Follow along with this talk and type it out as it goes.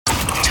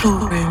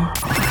Toolroom.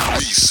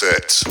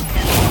 Reset.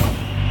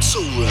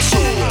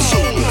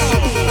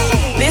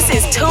 This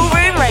is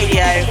Toolroom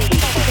Radio.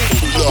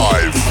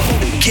 Live.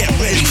 Get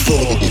ready for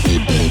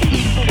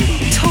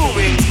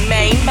Toolroom's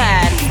main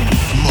man,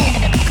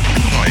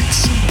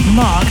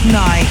 Mark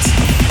Knight.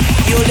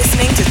 You're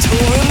listening to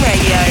Toolroom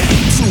Radio.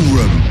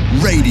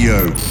 Toolroom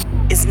Radio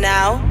is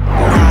now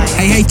live.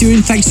 Hey, how you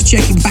doing? Thanks for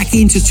checking back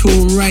into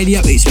Toolroom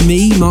Radio. It's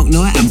me, Mark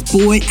Knight, and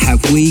boy,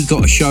 have we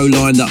got a show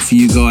lined up for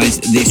you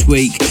guys this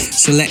week.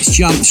 So let's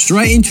jump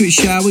straight into it,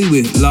 shall we,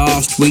 with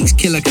last week's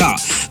killer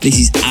cut. This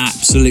is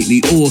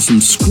absolutely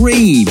awesome.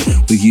 Scream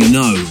with You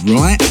Know,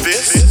 right?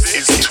 This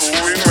is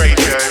Toolroom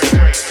Radio.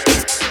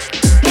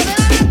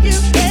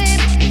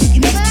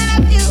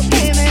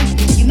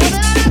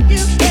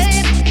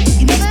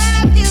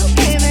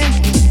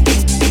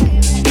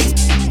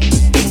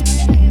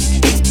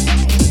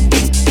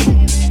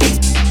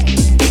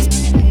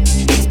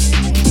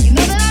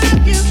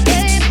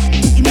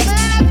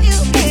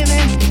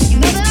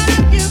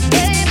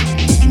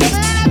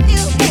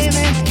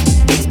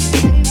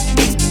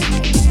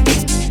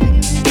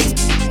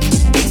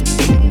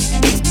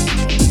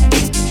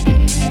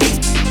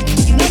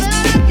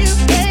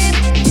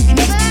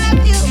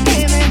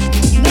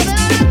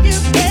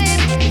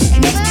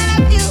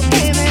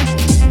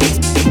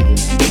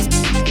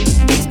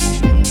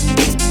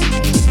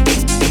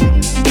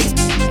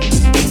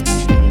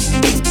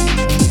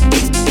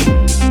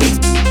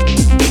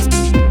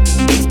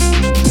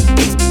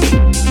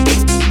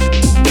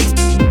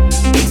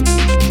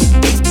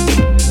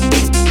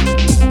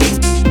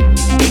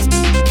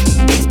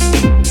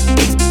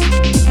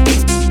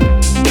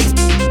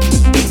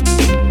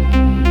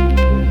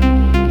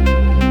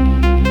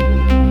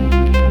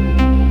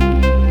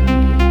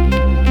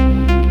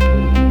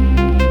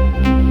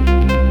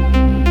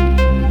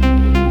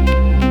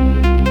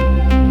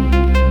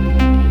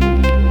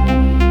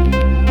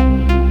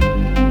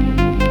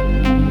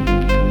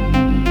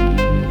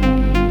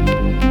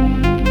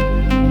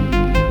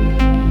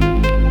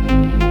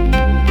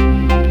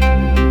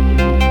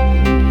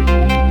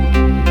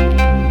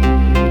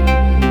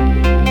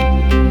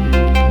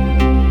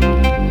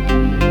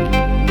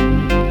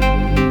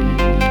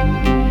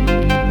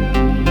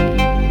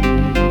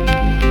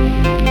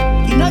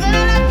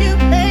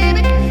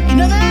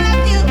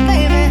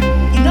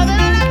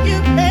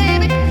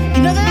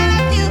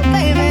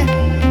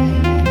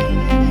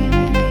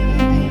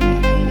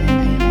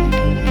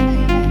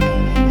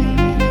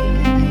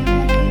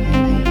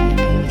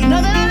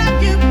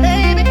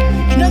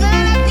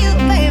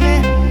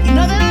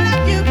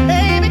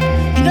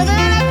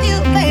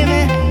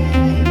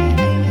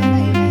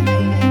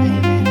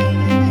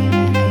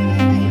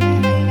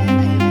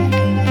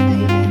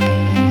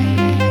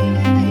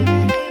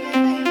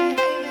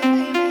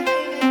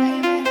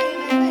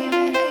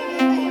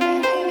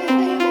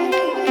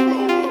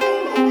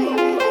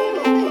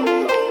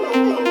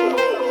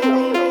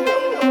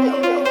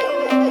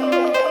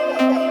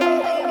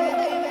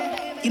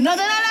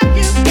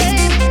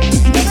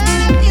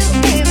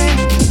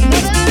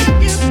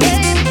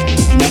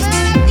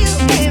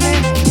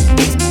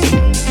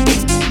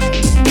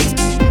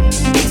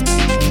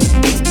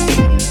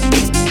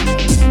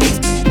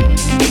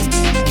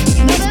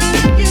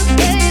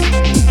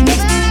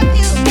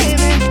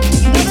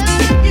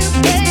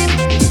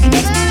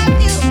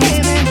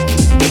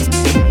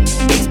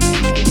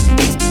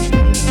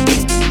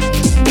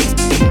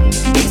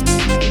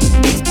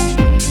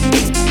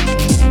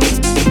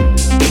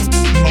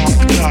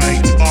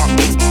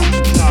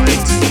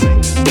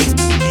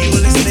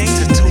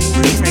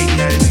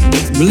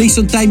 Released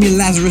on Damien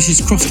Lazarus's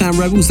Crosstown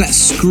Rebels, that's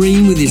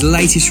Scream with his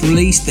latest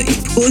release that is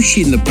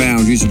pushing the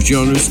boundaries of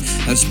genres,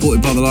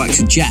 supported by the likes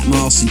of Jack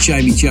Master,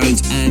 Jamie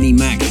Jones, Annie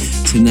Mac,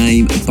 to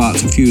name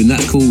but a few, and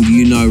that's called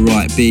You Know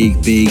Right, big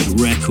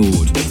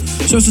record.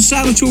 So it's the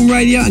sound of Toolroom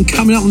Radio, and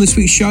coming up on this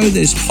week's show,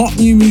 there's hot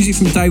new music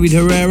from David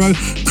Herrero,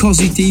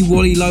 Cozzy D,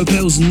 Wally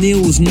Lopez,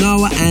 Nils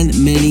Noah, and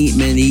many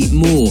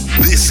more.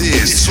 This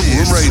is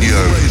Toolroom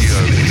Radio.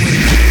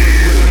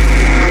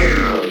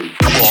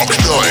 Mark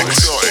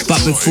Knight.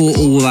 But before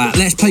all that,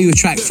 let's play you a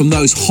track from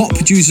those hot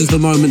producers of the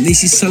moment.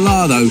 This is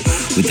Salado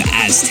with the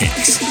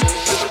Aztecs.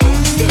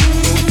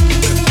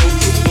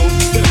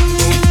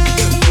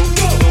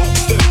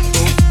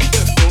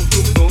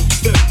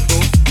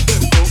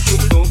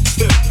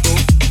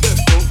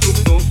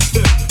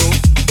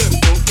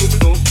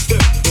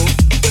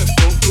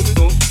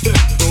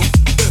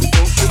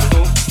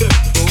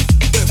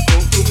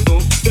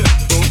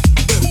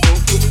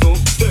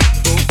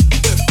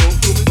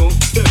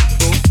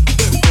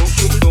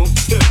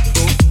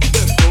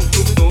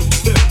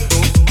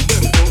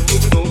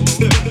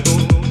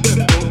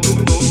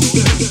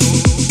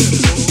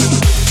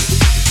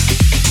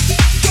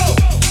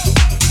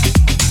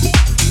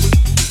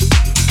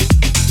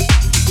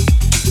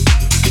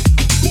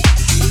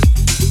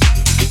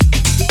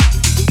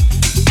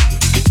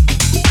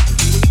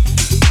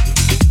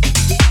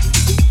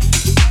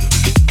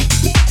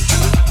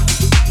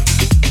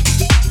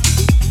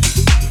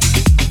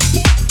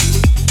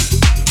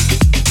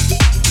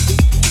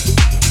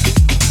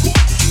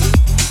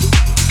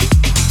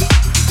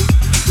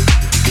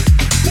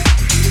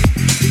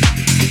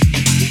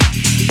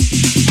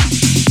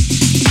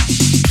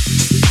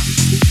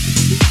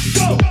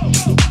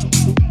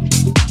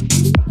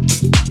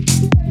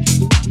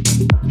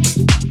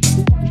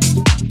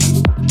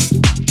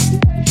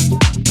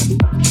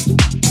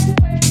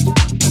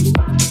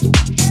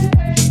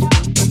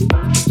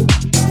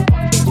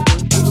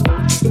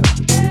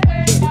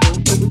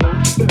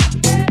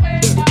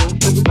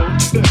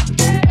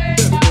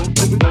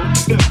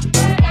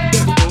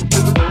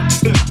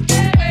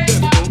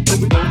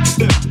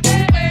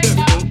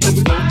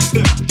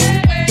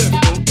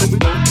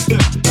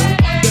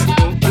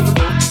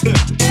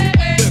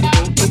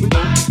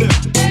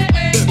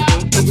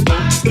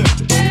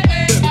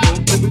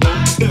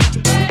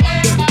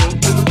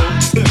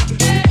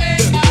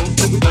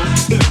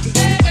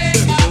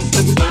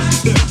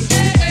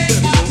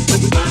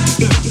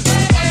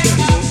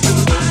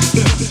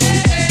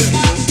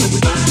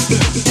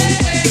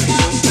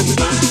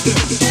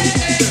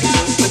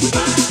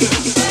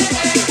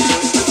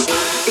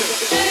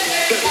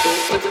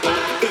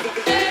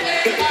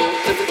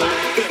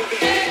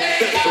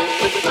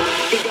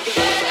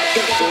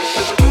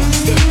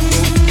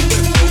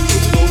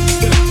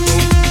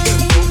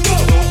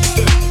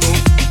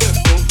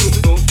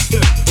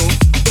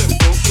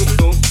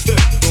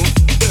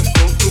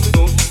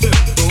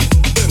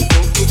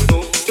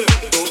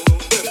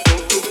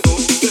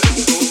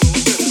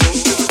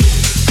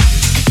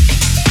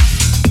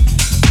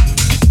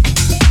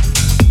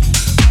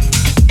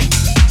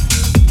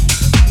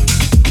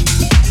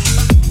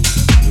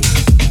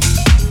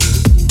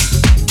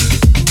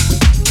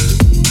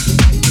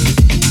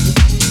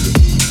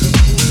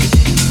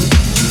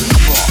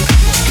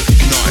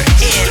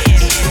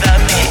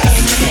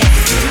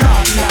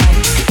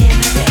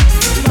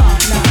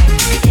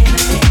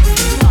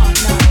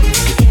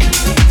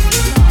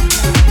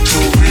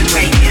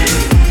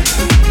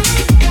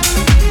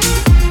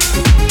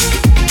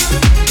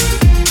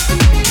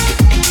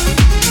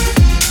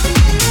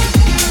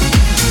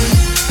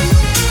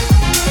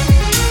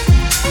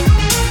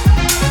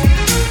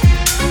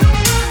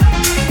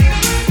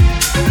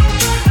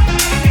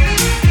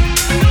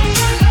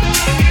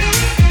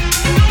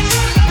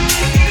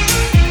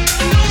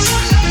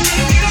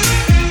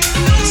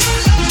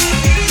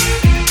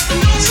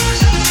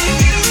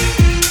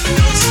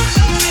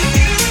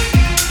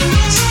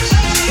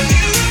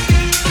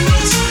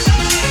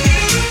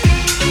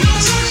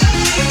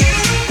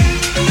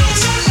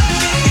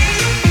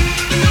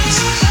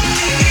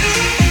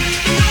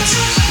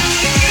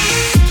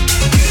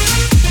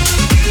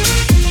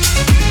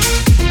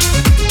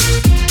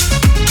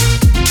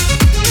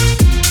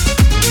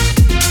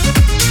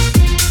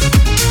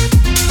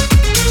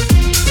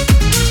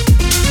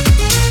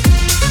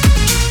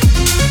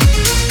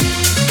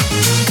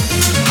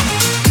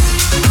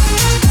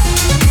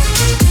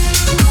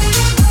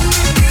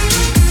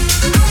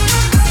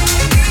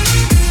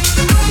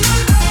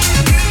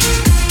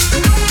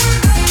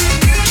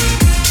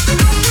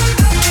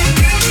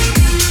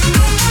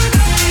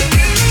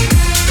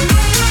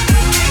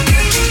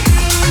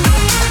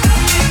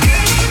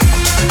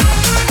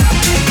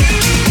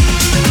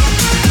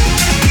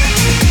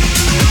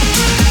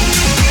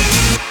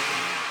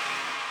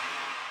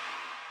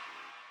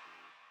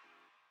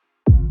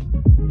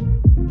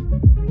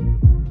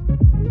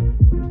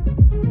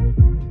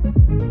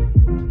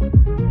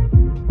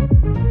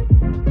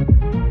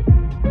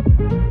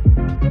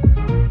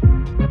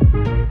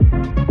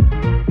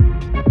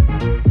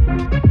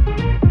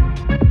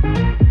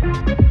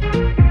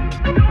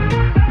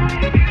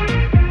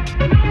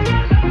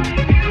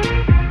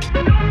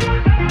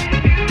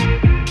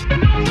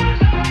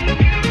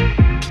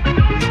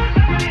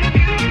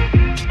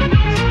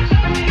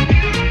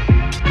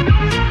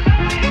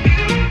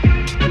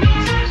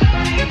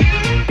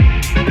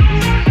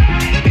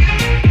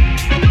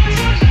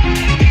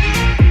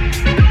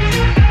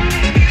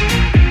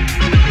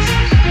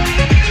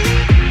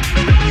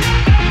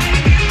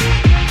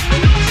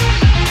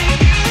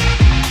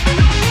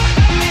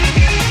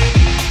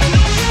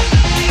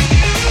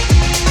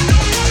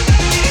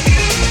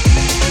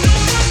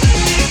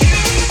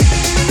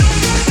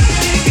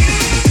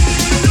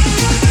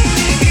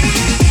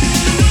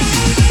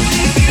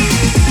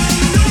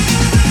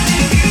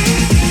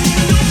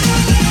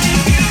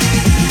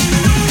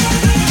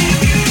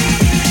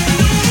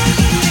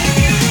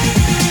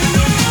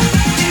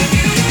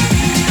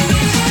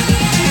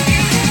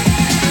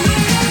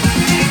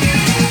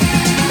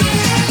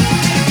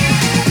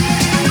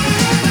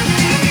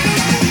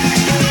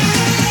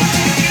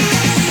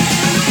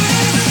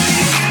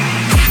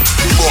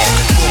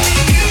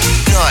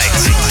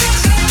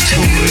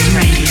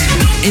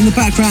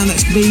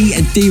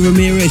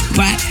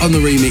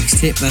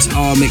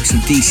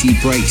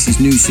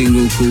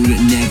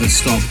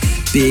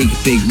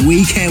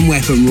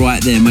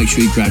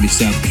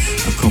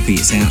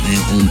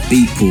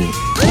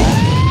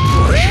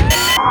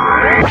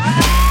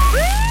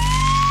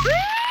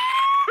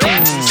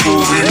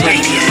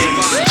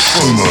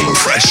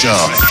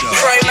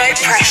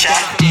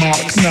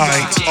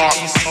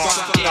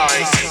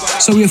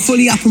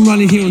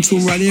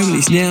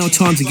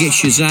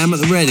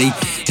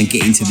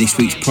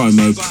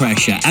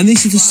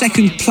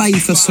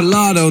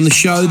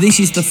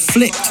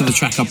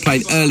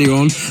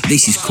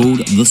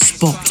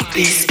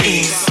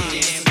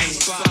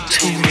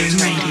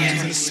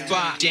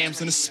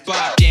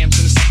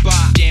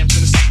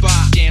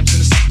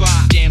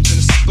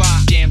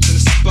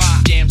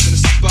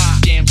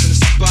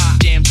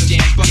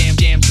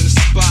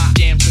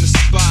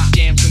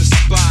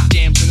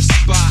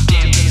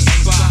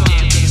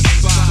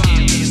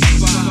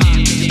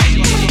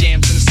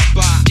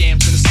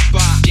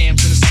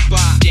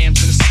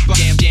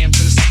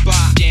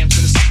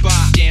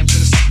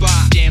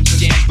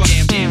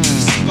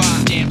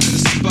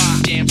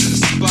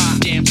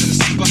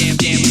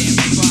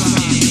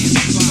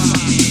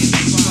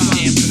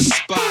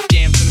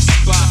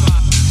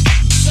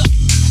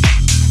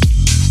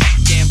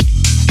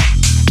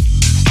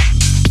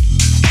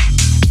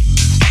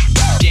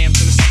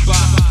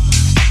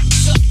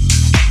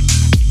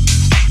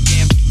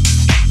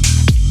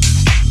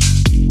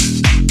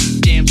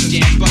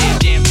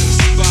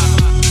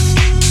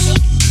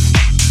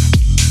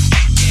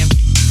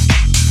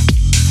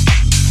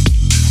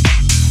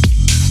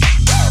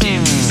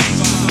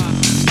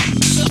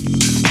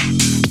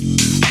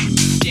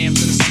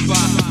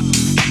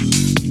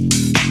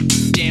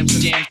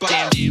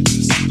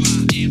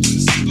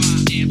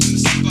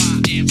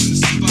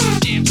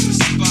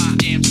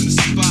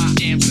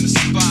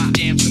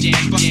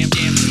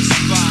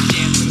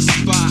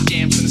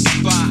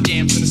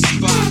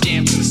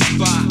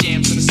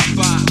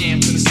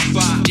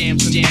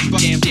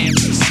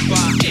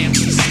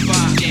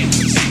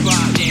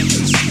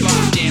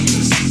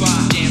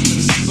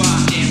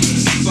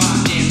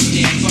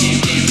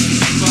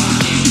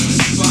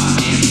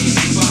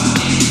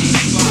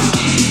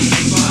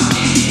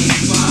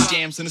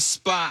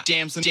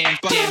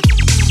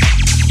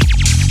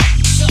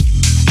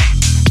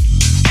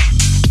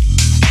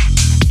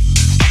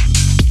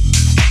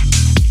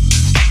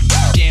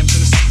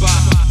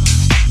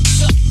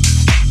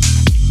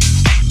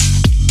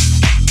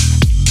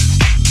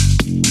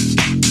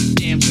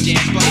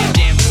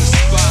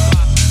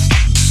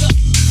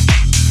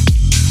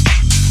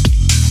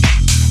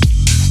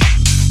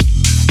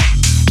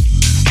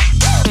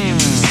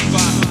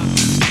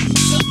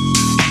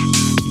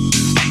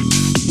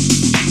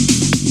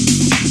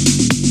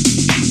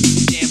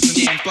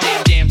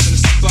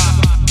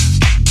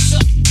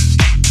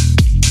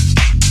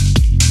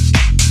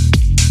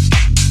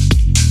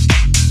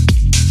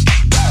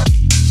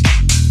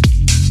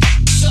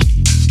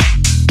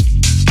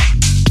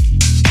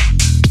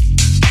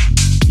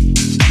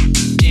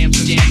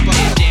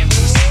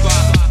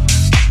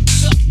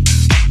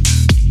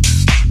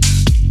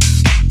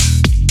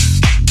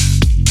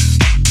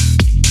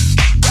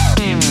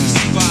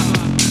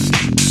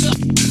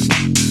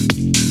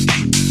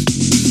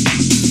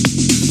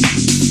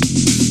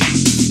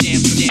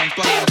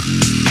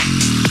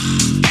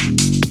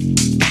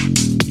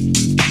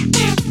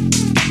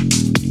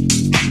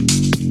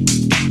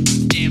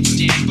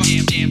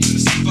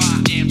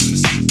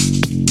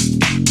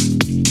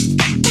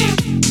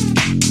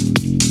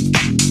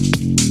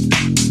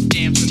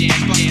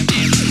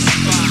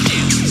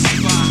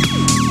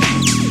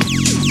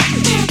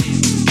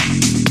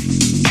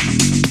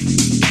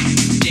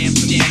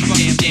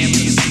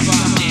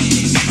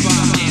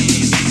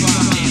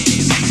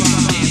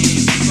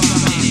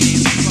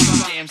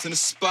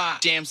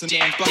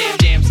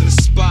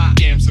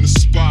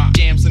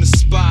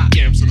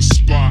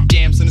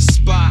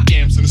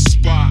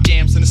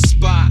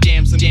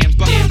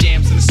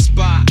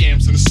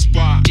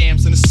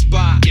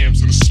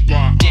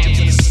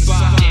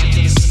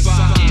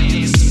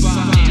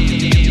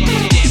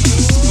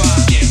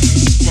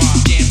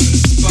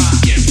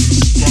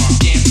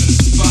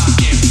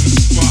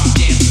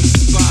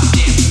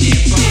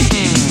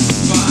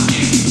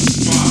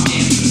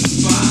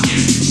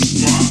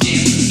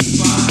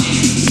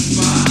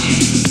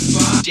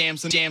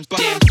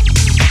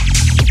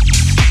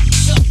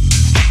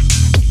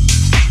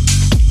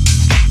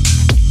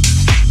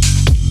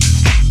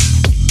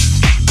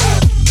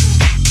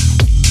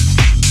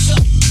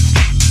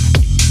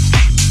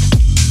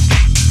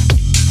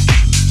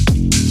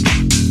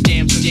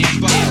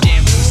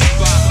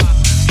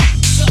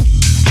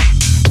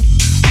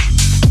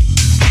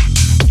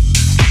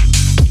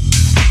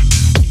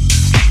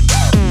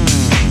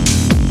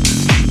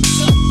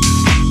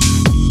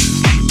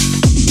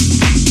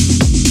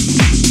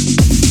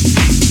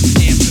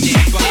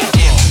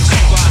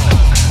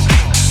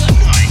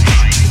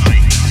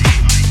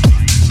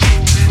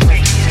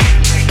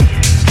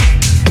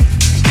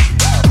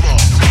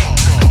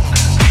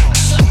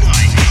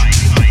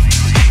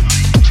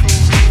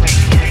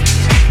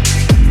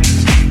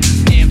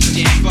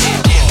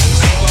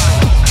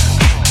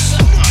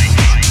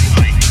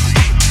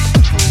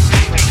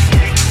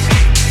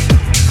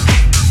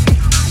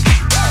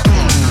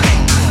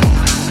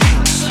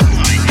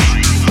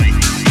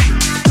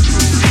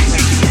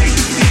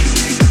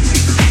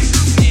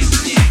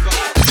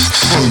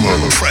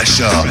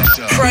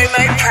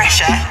 Promo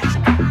pressure.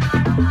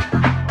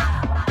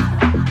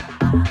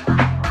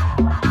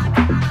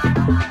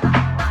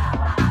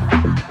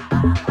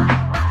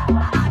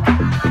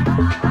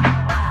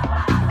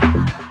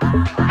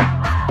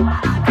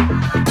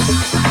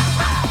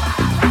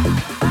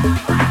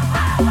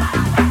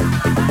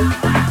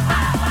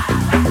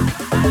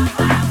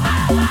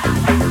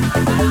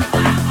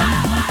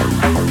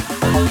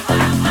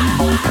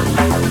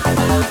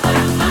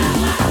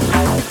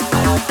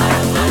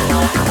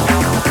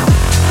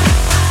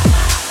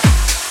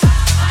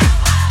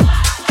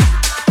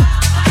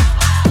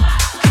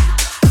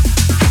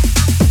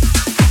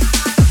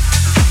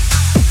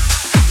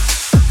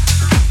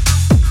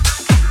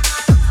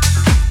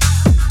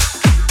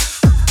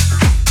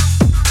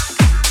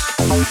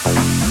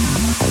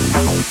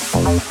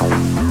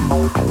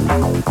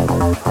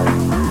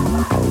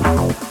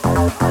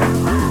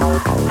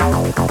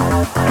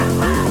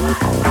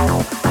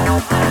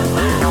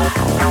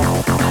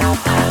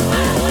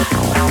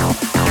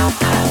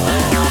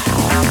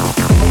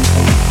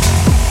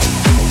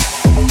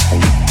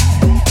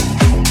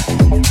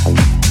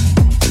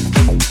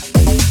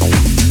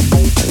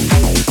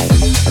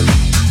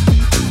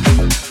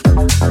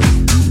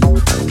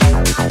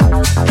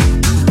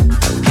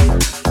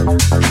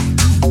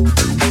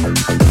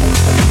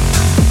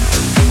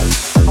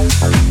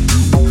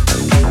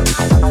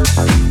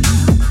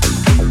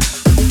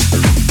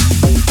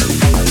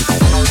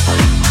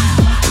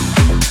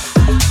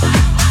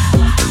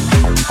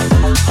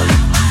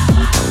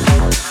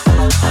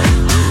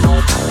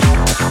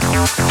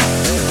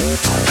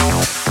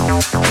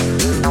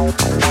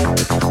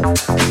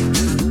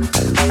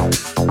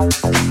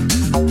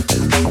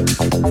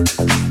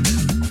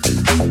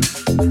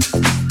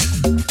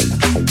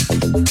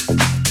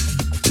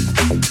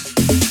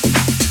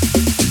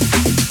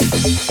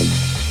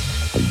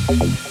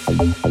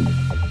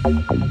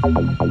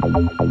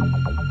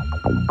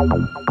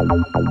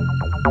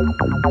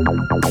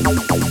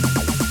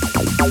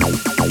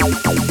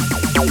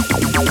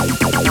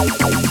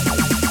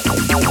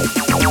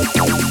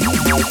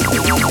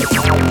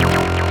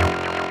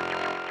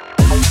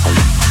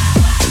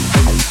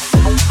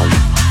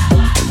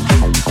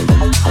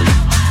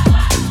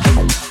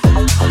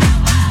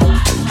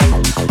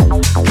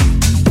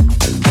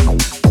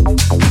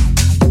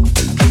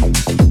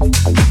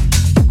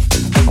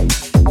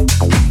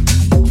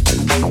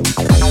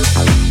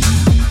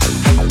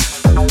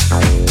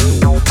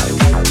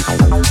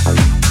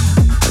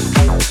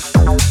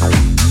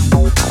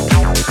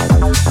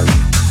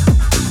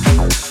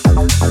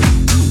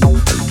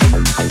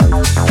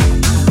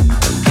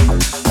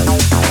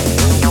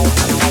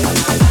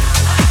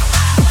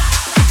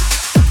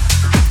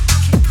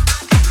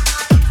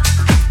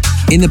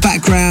 In the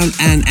background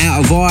and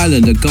out of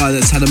Ireland, a guy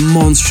that's had a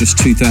monstrous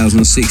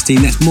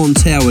 2016, that's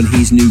Montel and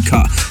his new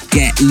cut,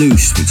 Get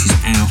Loose, which is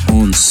out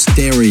on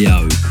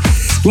stereo.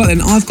 Right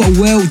then, I've got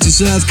a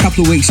well-deserved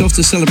couple of weeks off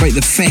to celebrate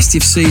the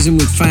festive season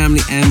with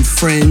family and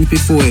friends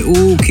before it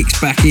all kicks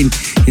back in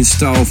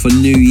style for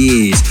New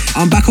Year's.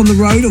 I'm back on the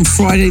road on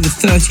Friday the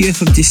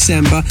 30th of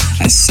December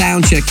at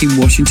Soundcheck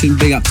in Washington.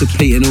 Big up to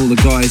Pete and all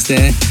the guys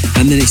there.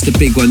 And then it's the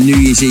big one, New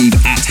Year's Eve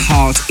at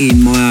Heart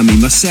in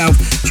Miami. Myself,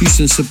 Juice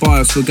and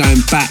Ceballos, we're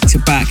going back to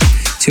back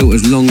till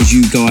as long as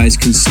you guys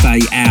can stay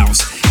out.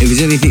 If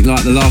it's anything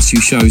like the last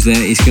few shows there,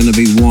 it's going to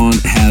be one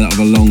hell of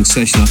a long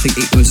session. I think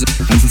it was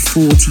over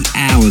 40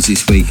 hours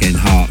this weekend,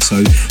 Heart.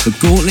 So the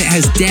gauntlet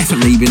has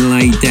definitely been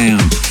laid down.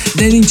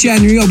 Then in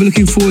January, I'll be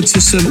looking forward to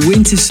some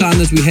winter sun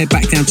as we head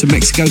back down to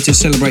Mexico to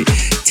celebrate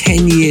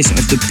 10 years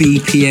of the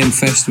BPM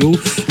Festival.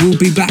 We'll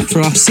be back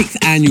for our 6th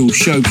annual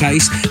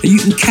showcase. You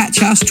can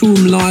catch us,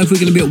 Toolroom Live. We're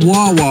going to be at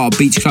Wawa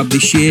Beach Club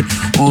this year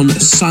on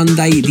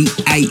Sunday the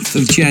 8th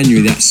of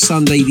January. That's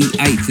Sunday the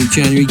 8th of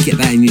January. Get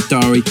that in your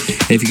diary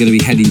if you're going to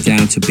be heading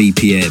down to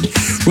BPM.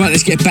 Right,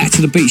 let's get back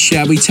to the beat,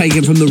 shall we?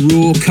 Taken from the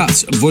Raw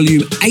Cuts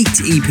Volume 8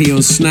 EP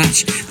on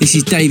Snatch. This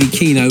is David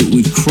Keno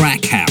with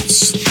Crack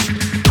House.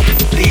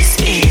 This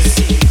is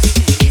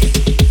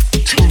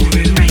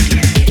Toolroom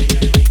Radio.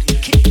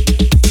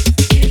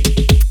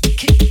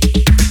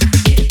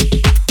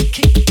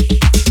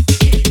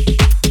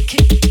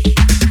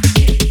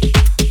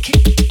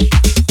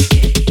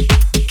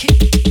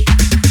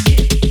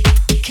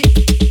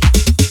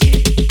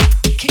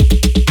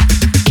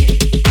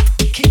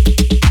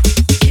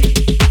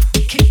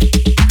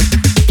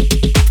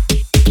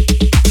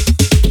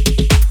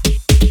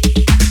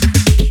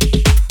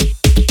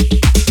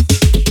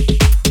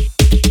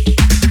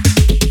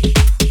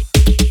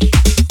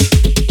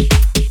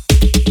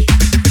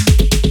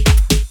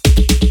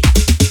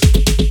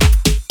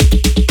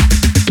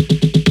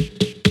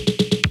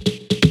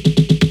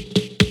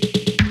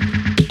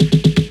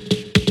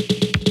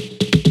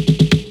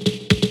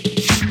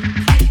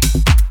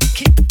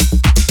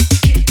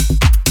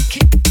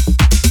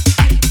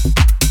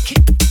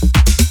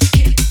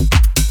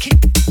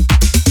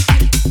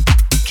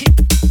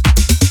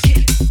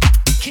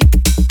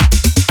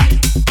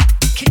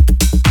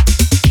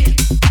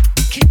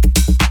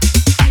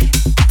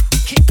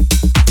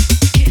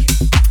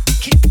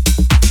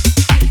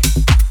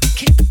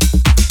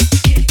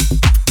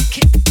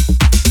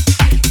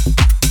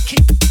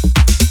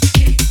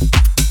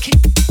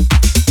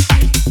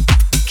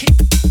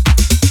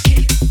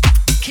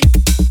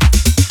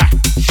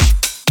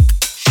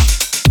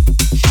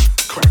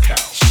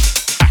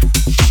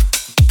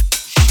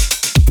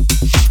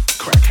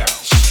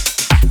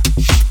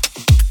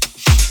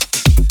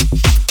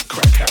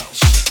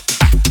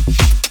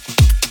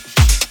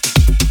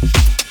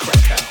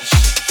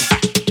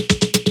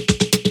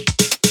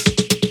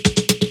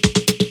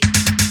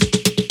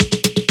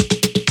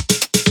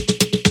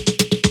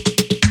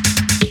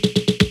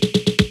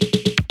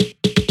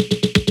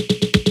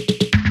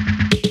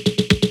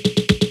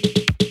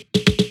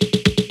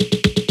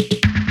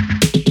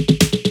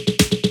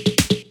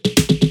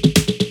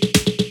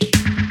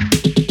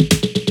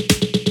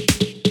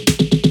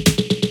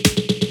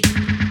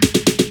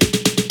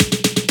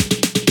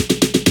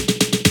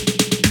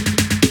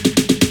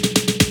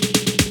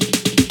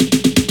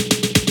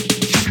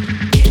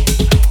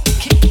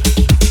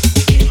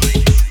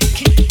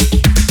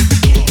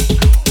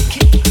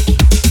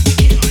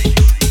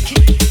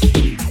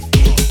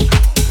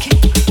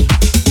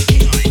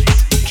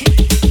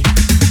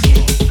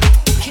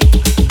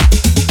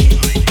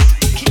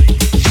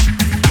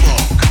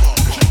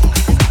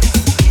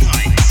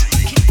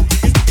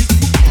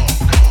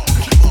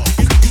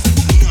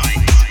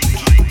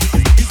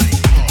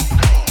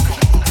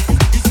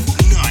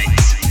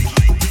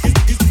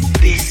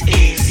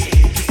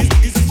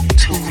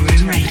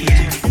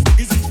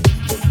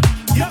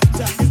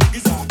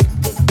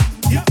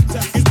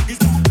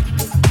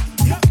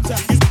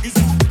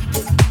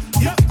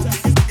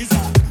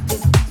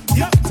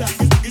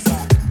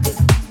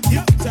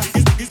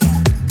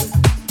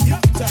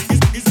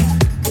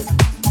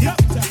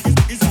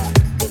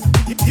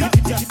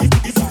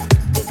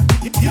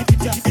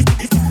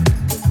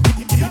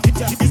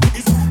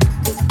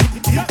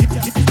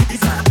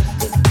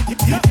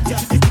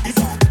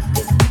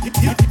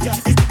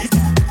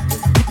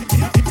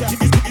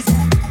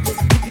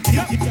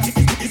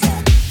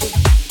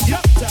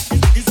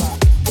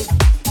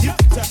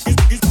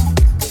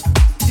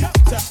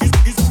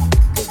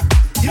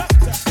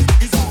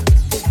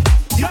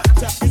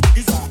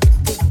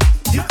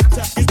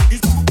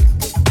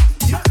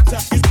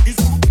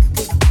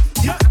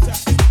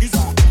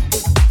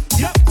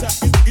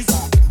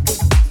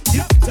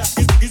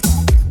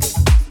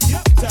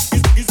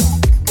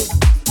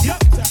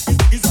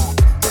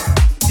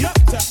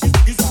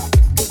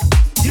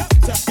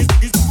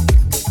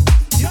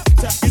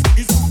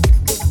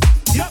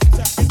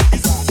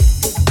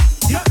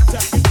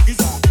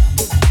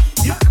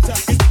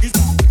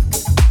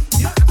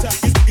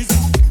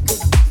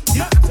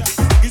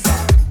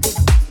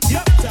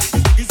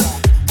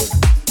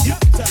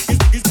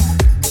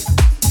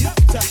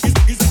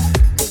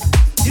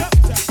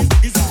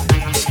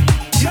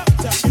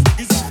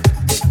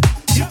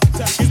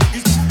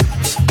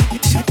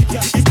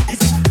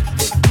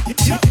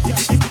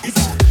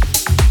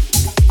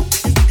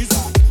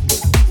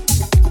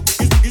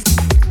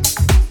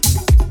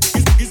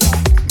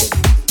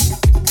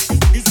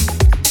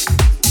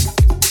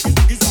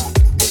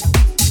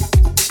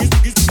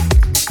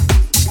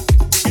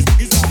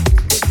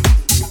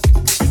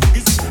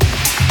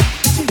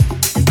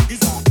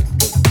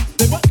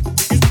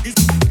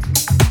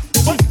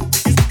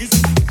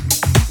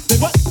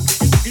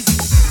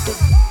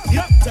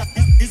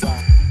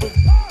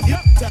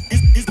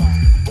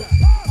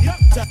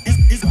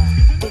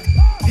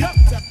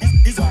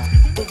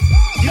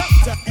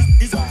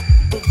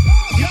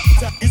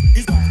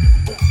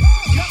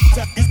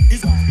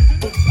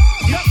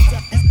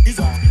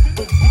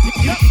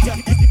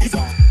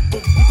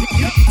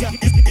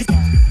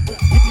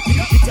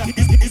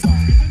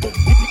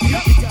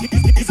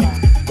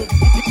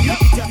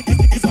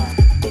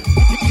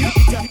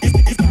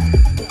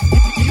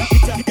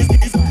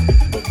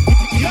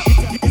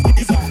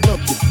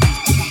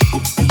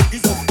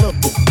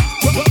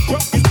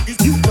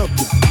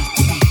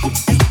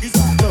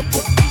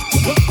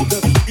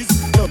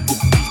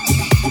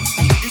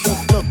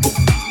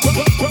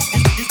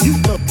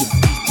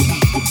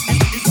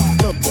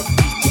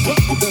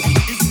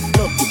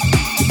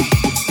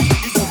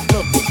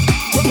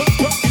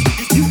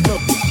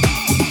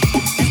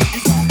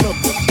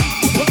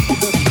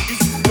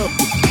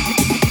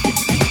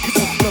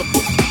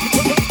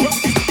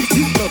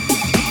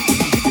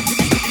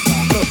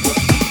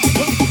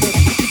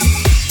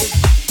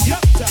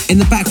 In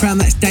the background,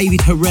 that's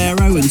David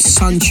Herrero and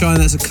Sunshine.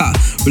 That's a cut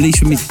released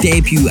from his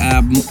debut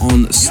album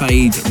on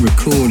Sage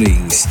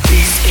Recordings.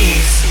 This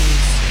is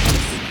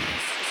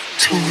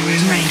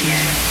Toolroom Radio.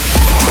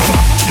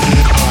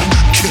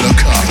 Killer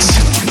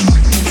Cuts.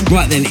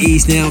 Right then, it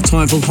is now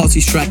time for the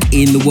hottest track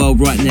in the world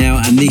right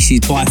now, and this is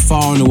by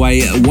far and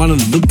away one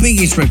of the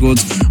biggest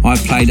records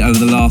I've played over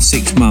the last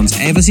 6 months.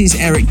 Ever since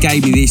Eric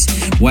gave me this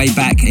way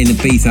back in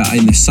Ibiza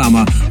in the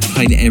summer, I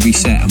played it every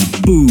set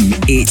and boom,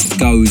 it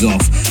goes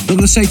off. Not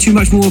going to say too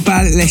much more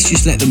about it, let's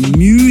just let the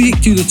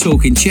music do the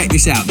talking. Check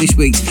this out, this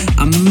week's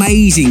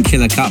amazing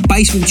killer cut.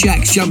 Basement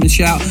Jacks, Jump and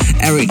Shout,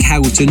 Eric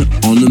Hamilton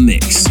on the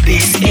mix.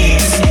 This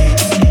is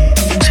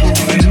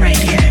Toolroom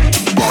Radio.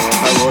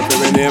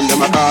 Name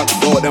them a call,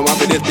 go them up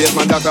with this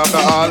basement jack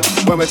after all.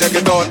 When we check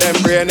it out, them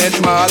brain it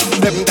small.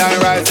 7 times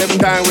rise, 7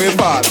 times we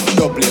fall.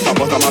 Double it, pop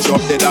out, mash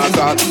up the dance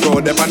hall. Throw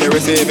them on the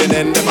receiving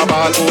end, them a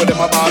ball. Oh, them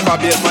a ball for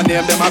basement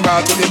name, them a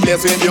call. To the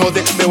place with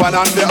music, the one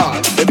and the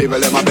all. The people,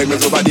 them a beg me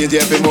super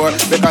DJ for more.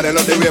 Because they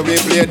love the way we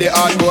play the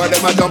hardcore.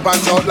 Them a jump and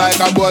shout like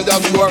a goal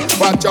just score.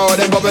 Watch out,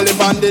 them bubble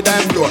up on the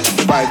dance floor.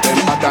 The vibe them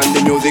hot and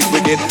the music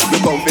wicked.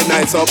 You come fi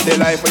nice up the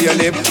life where you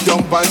live.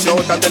 Jump and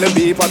shout and tell them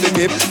be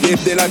positive.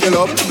 Live the life you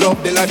love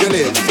the life you live.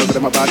 So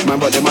them a bad man,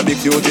 but them a big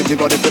fugitive.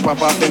 But if they pop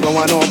off, then go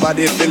on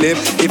nobody to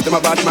live. If them a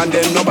bad man,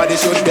 then nobody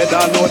should get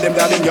all know them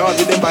that in yard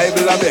with the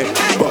Bible a beg.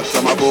 But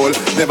some a bowl,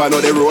 never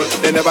know the rule.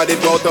 They never did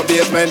go to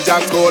basement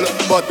jack school.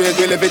 But we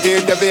will if it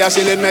is the fair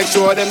shilling. Make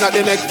sure them not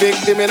the next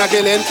victim in a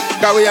killing.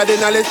 Cause we are the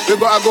knowledge, we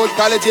got a good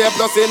college here.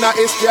 Plus in a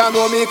history and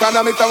know me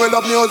economics and we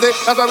love music.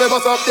 That's why we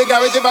bust up the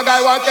garage if a guy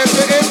wants them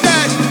to him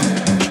dead.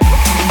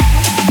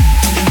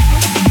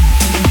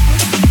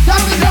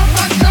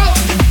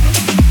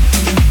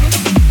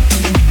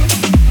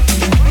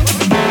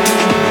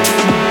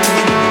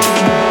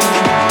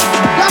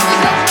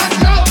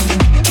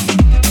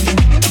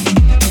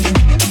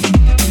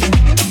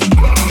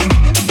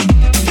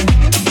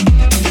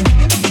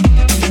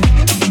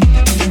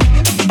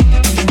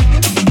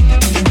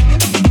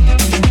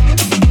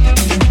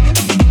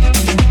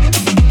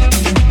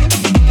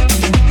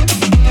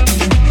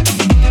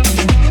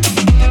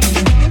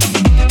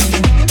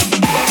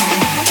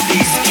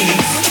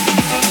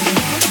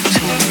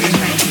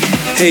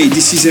 Hey,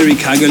 this is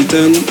Eric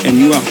Hamilton, and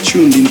you are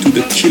tuned into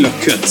the Killer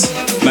Cut,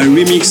 my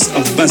remix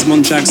of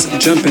Basement Jack's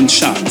Jump and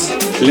Shout,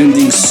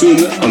 landing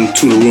soon on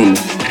Toolroom.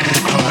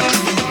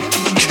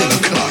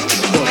 Killer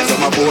Cuts.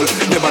 Some a bowl,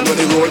 never know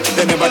the rule.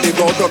 They never did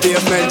go to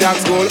basement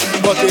jack school.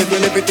 But it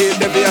will if it is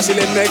the fair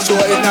shilling. Make sure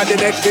it's not the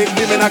next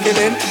victim in a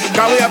killing.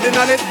 Cause we have the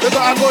knowledge, we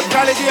got a good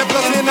college here.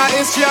 Plus in a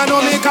history and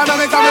know me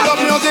economics and we love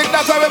music.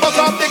 That's why we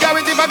bust up the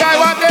garage if a guy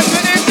want them to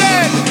him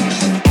dead.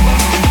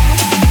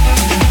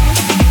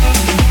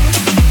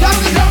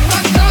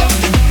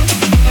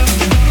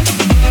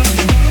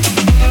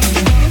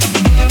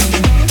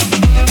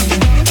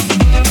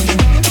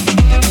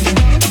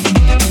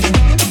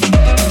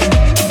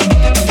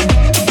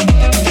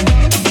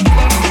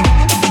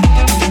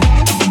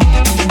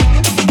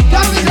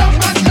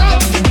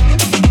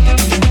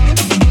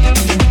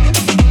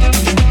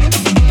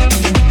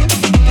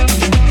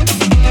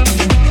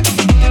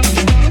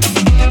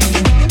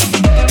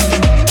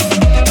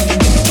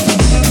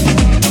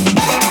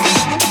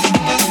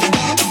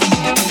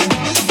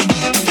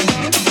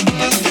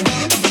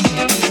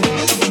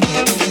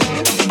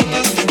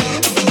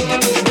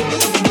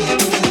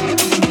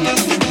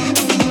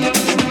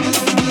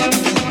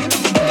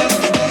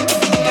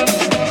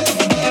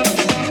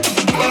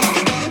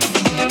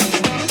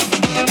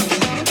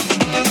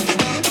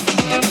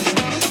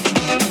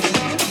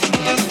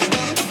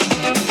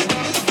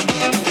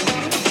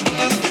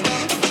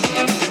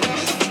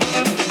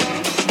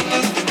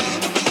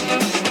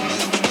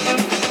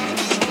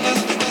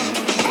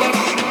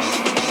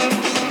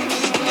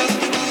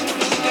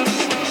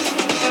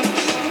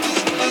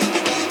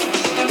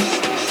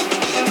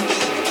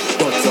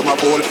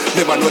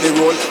 Never know the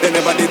rule, they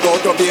never did go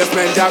to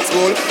basement jack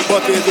school.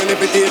 But it will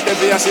if it is the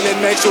fair shilling.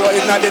 Make sure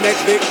it's not the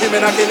next victim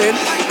in a killing.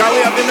 Cause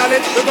we have the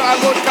knowledge, we got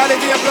a good college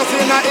here. Plus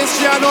in a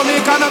history and know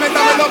me economics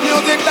and we love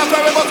music. That's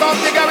why we bust up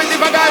the garage if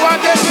a guy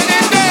wants them to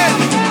him dead.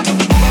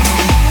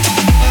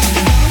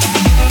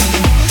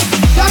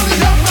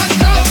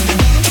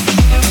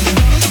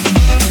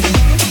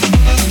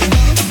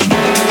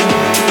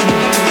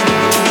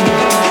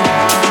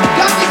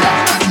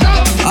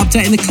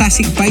 Updating the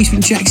classic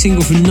Basement Jack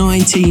single from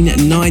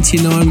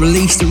 1999,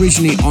 released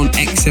originally on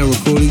XL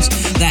Recordings.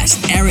 That's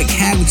Eric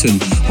Hamilton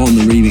on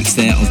the remix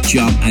there of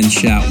Jump and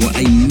Shout. What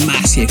a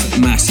massive,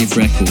 massive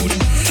record.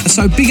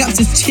 So big up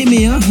to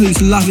Timia,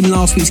 who's loving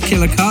last week's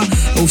killer cut.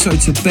 Also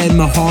to Ben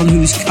Mahon,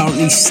 who's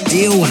currently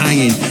still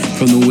hanging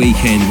from the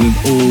weekend. We've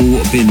all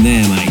been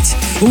there, mate.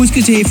 Always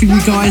good to hear from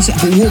you guys,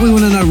 but what we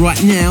want to know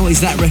right now is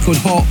that record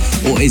hot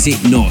or is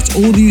it not?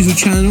 All the usual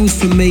channels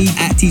for me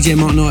at DJ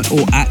Mark Knight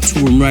or at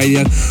Toolroom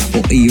Radio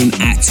or even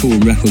at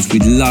Toolroom Records.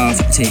 We'd love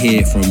to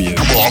hear from you.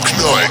 Mark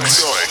Knight.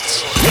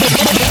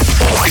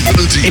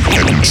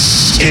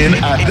 In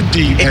at the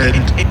deep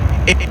end.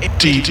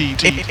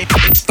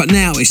 But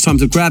now it's time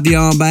to grab the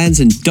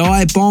armbands and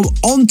dive bomb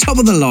on top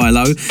of the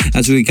Lilo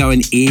as we're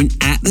going in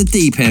at the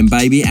deep end,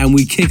 baby. And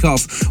we kick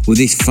off with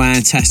this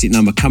fantastic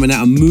number coming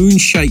out of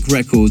Moonshake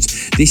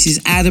Records. This is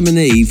Adam and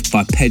Eve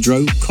by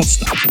Pedro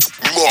Costa.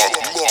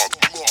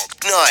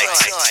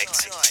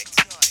 Night.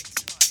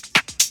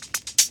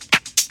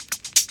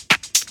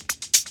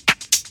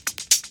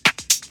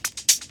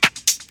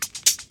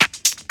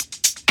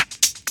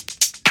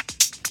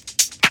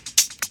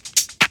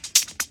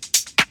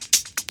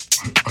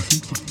 I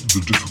think that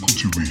the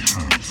difficulty we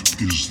have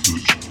is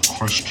that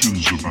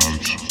questions about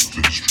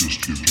the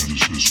historicity of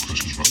Genesis,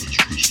 questions about the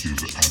historicity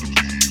of Adam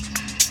and Eve,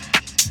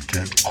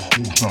 get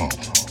caught up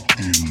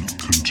in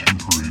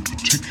contemporary,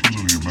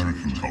 particularly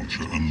American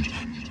culture, and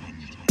particularly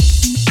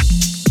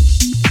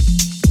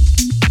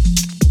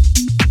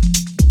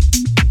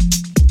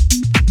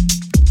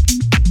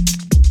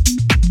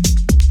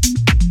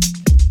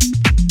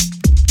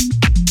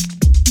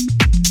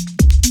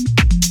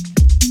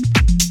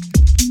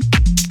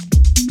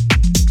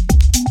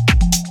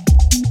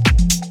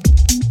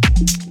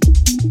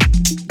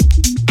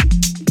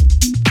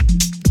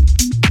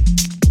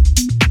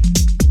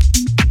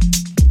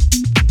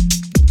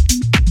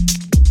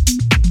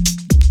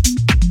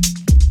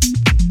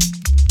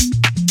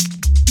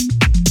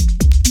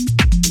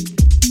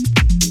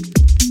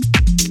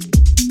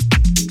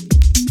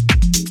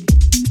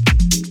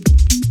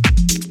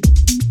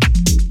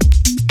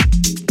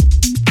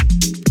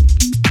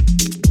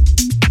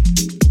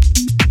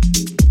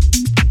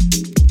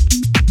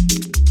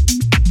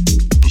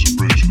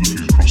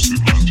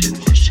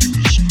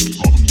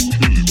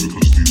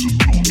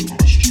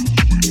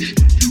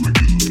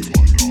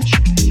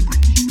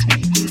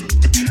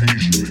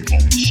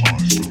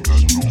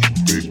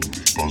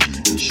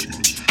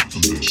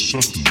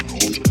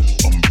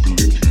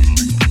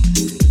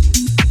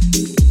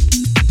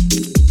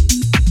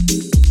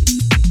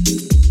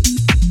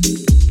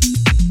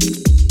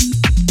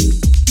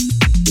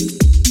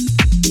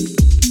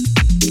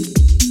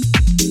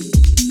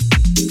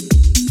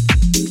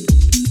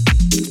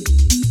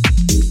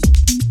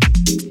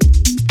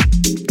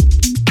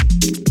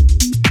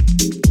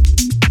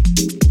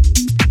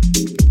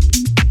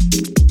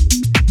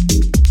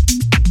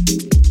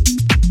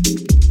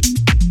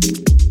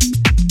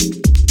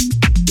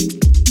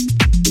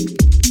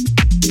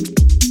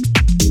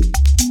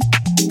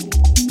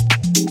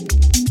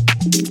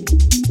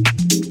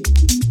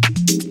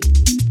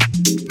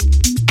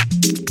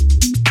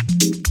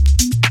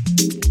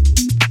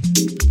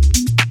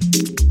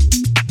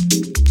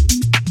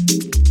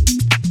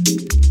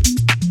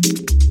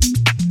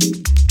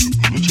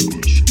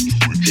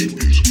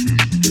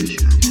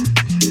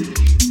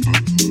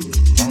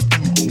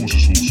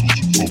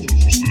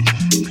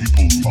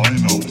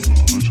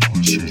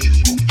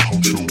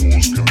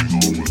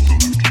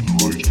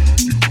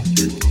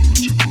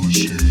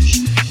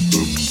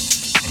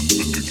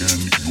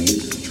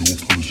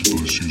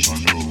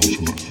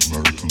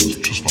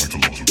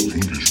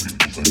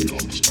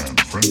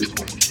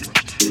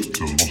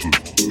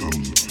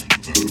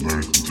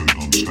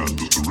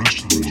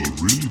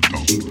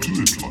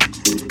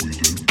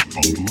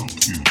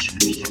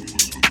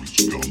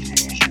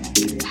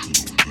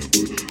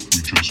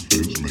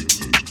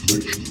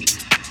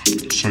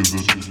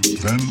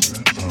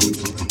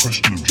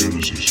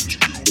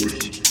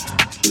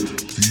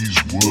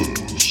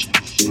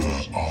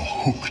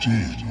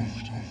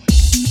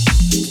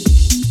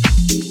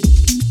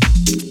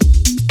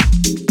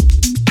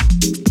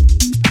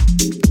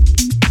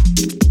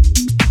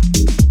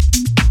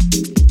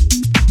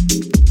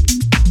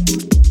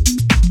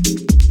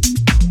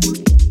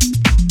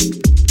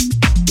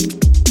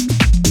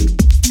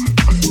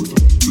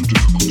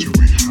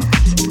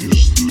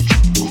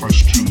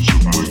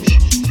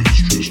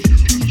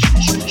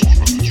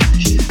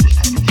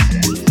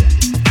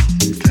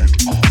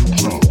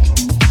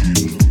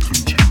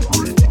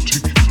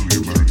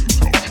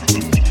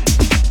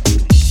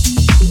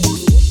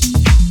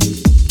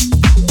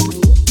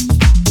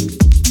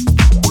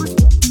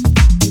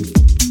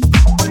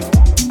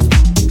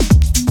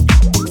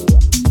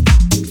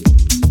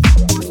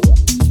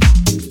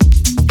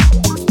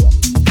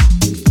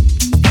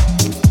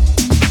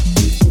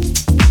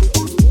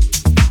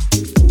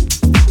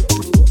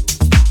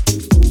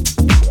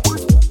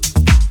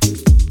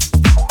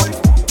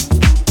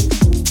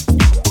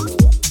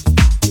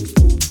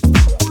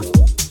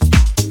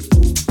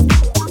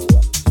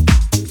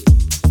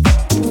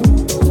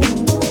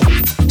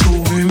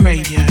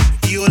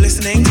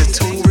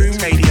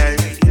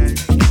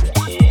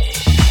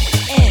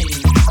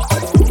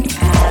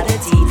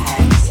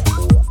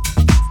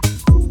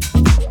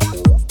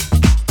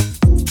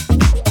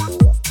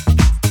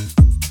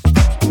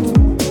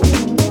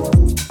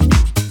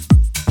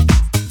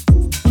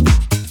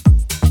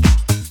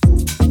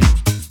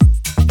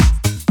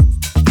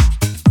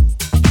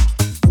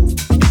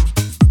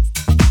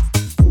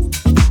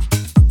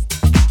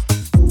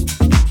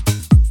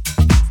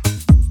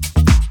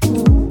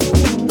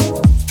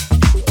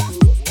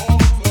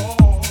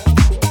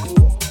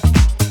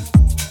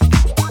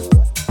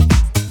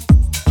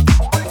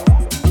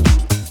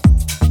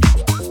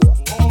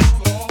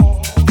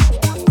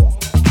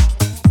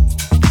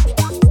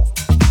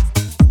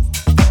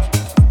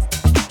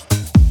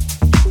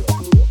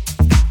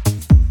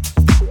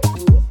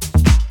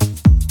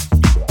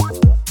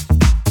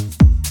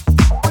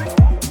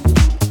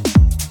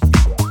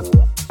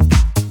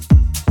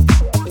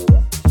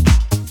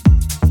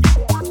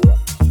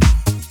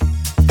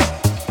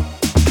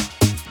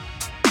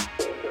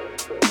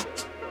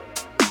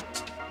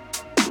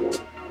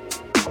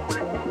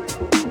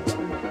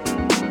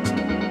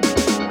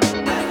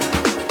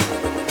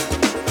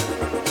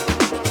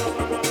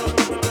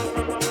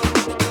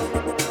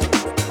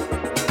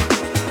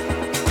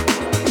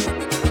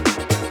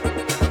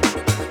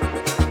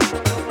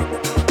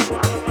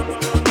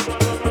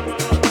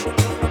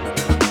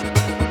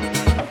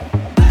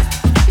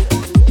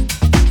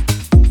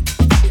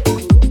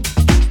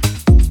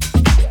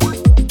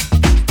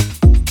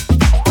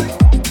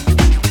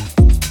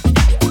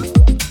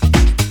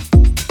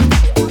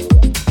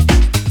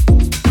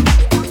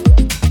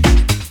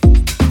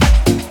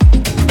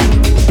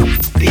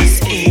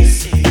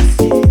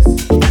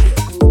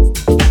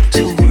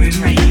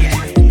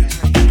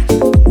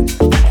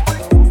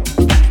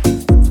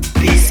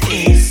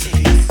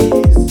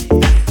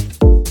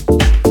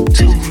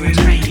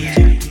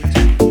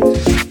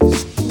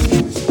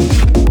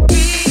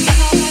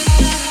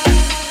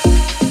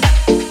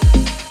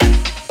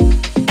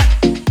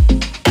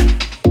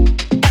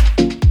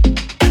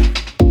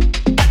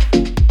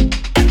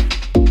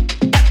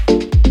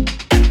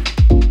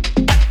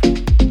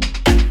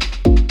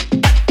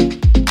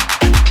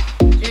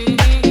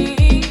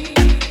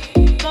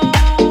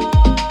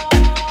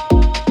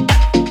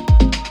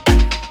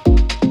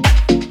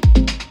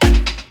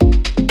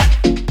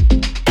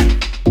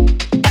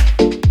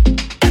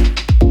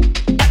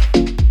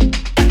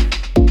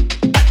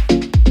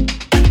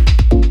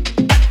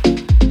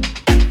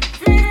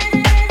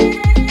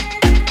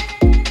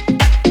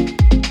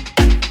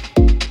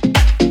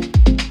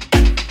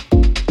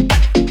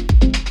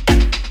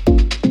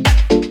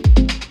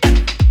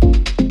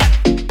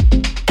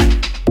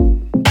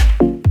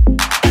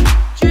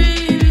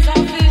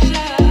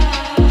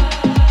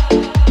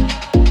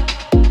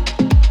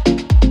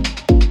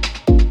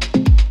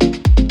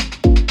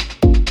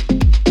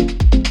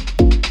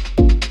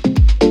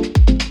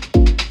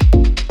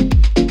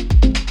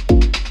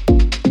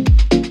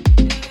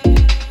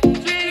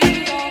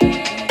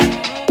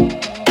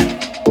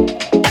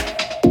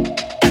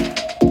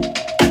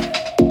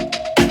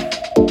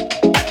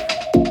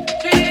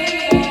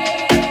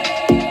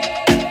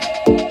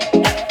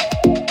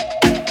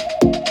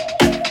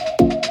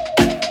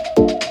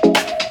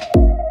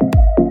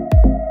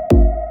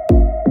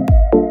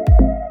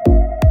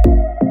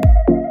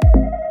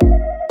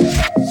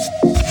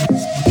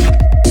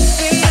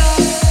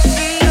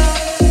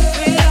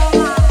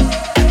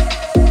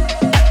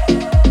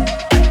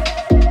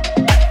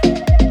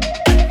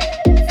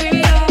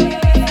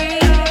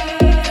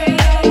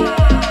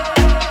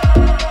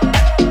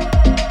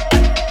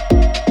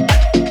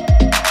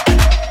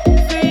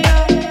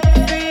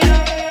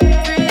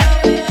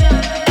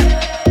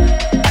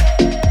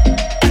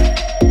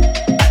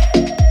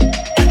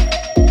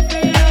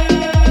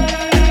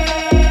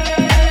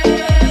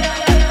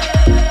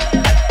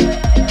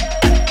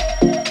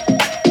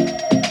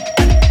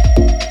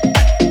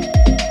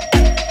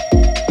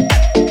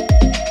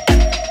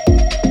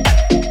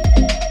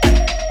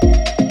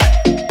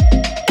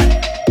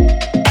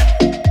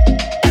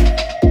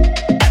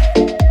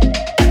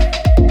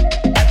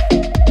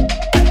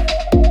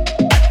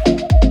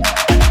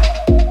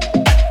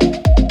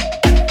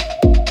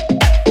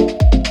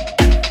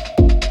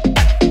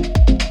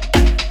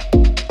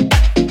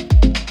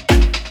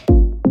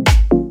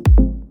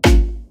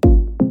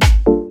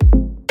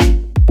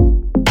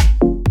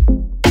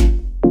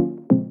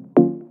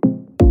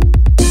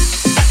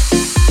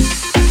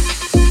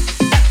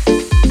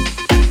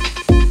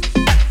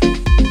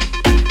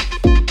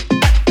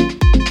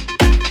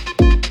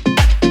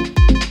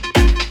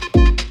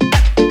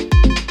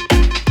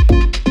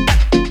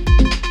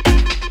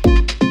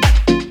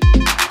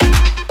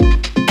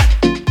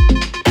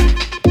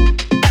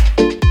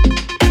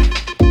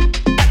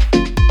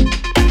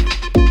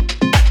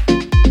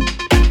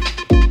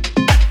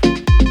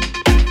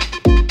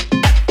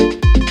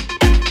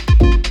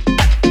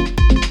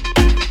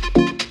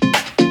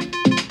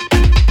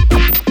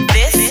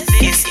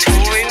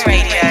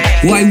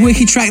What a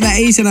wicked track that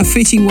is, and a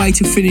fitting way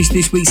to finish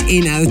this week's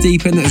In Out of the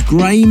Deep End. That's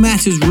Grey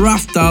Matter's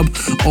rough dub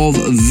of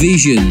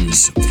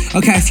Visions.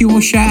 Okay, a few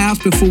more shout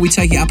outs before we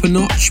take it up a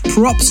notch.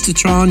 Props to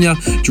Tanya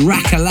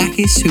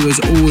Drakalakis, who is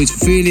always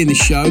feeling the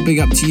show. Big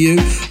up to you.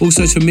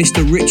 Also to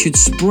Mr. Richard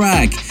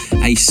Spragg,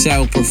 a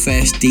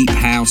self-professed deep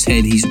house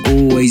head. He's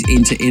always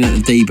into In At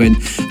the Deep End.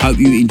 Hope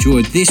you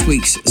enjoyed this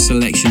week's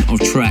selection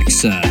of tracks,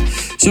 sir.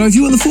 So if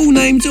you want the full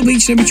names of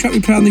each and every track we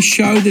play on the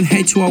show, then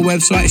head to our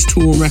website, it's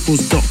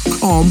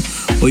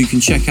toolroomrecords.com, or you can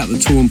check out the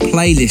Toolroom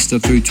playlist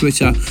through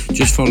Twitter.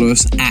 Just follow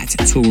us at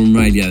Toolroom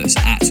Radio. That's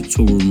at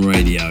Toolroom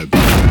Radio.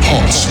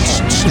 Hot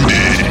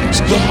mix.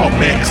 The hot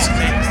mix.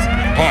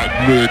 Hot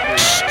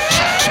mix.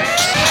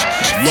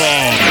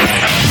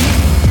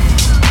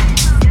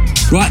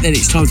 Right then,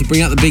 it's time to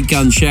bring out the big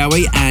gun, shall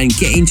we? And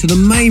get into the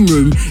main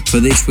room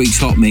for this week's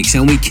Hot Mix.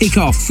 And we kick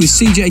off with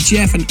CJ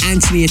Jeff and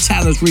Anthony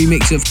Atala's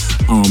remix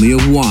of Army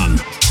of One.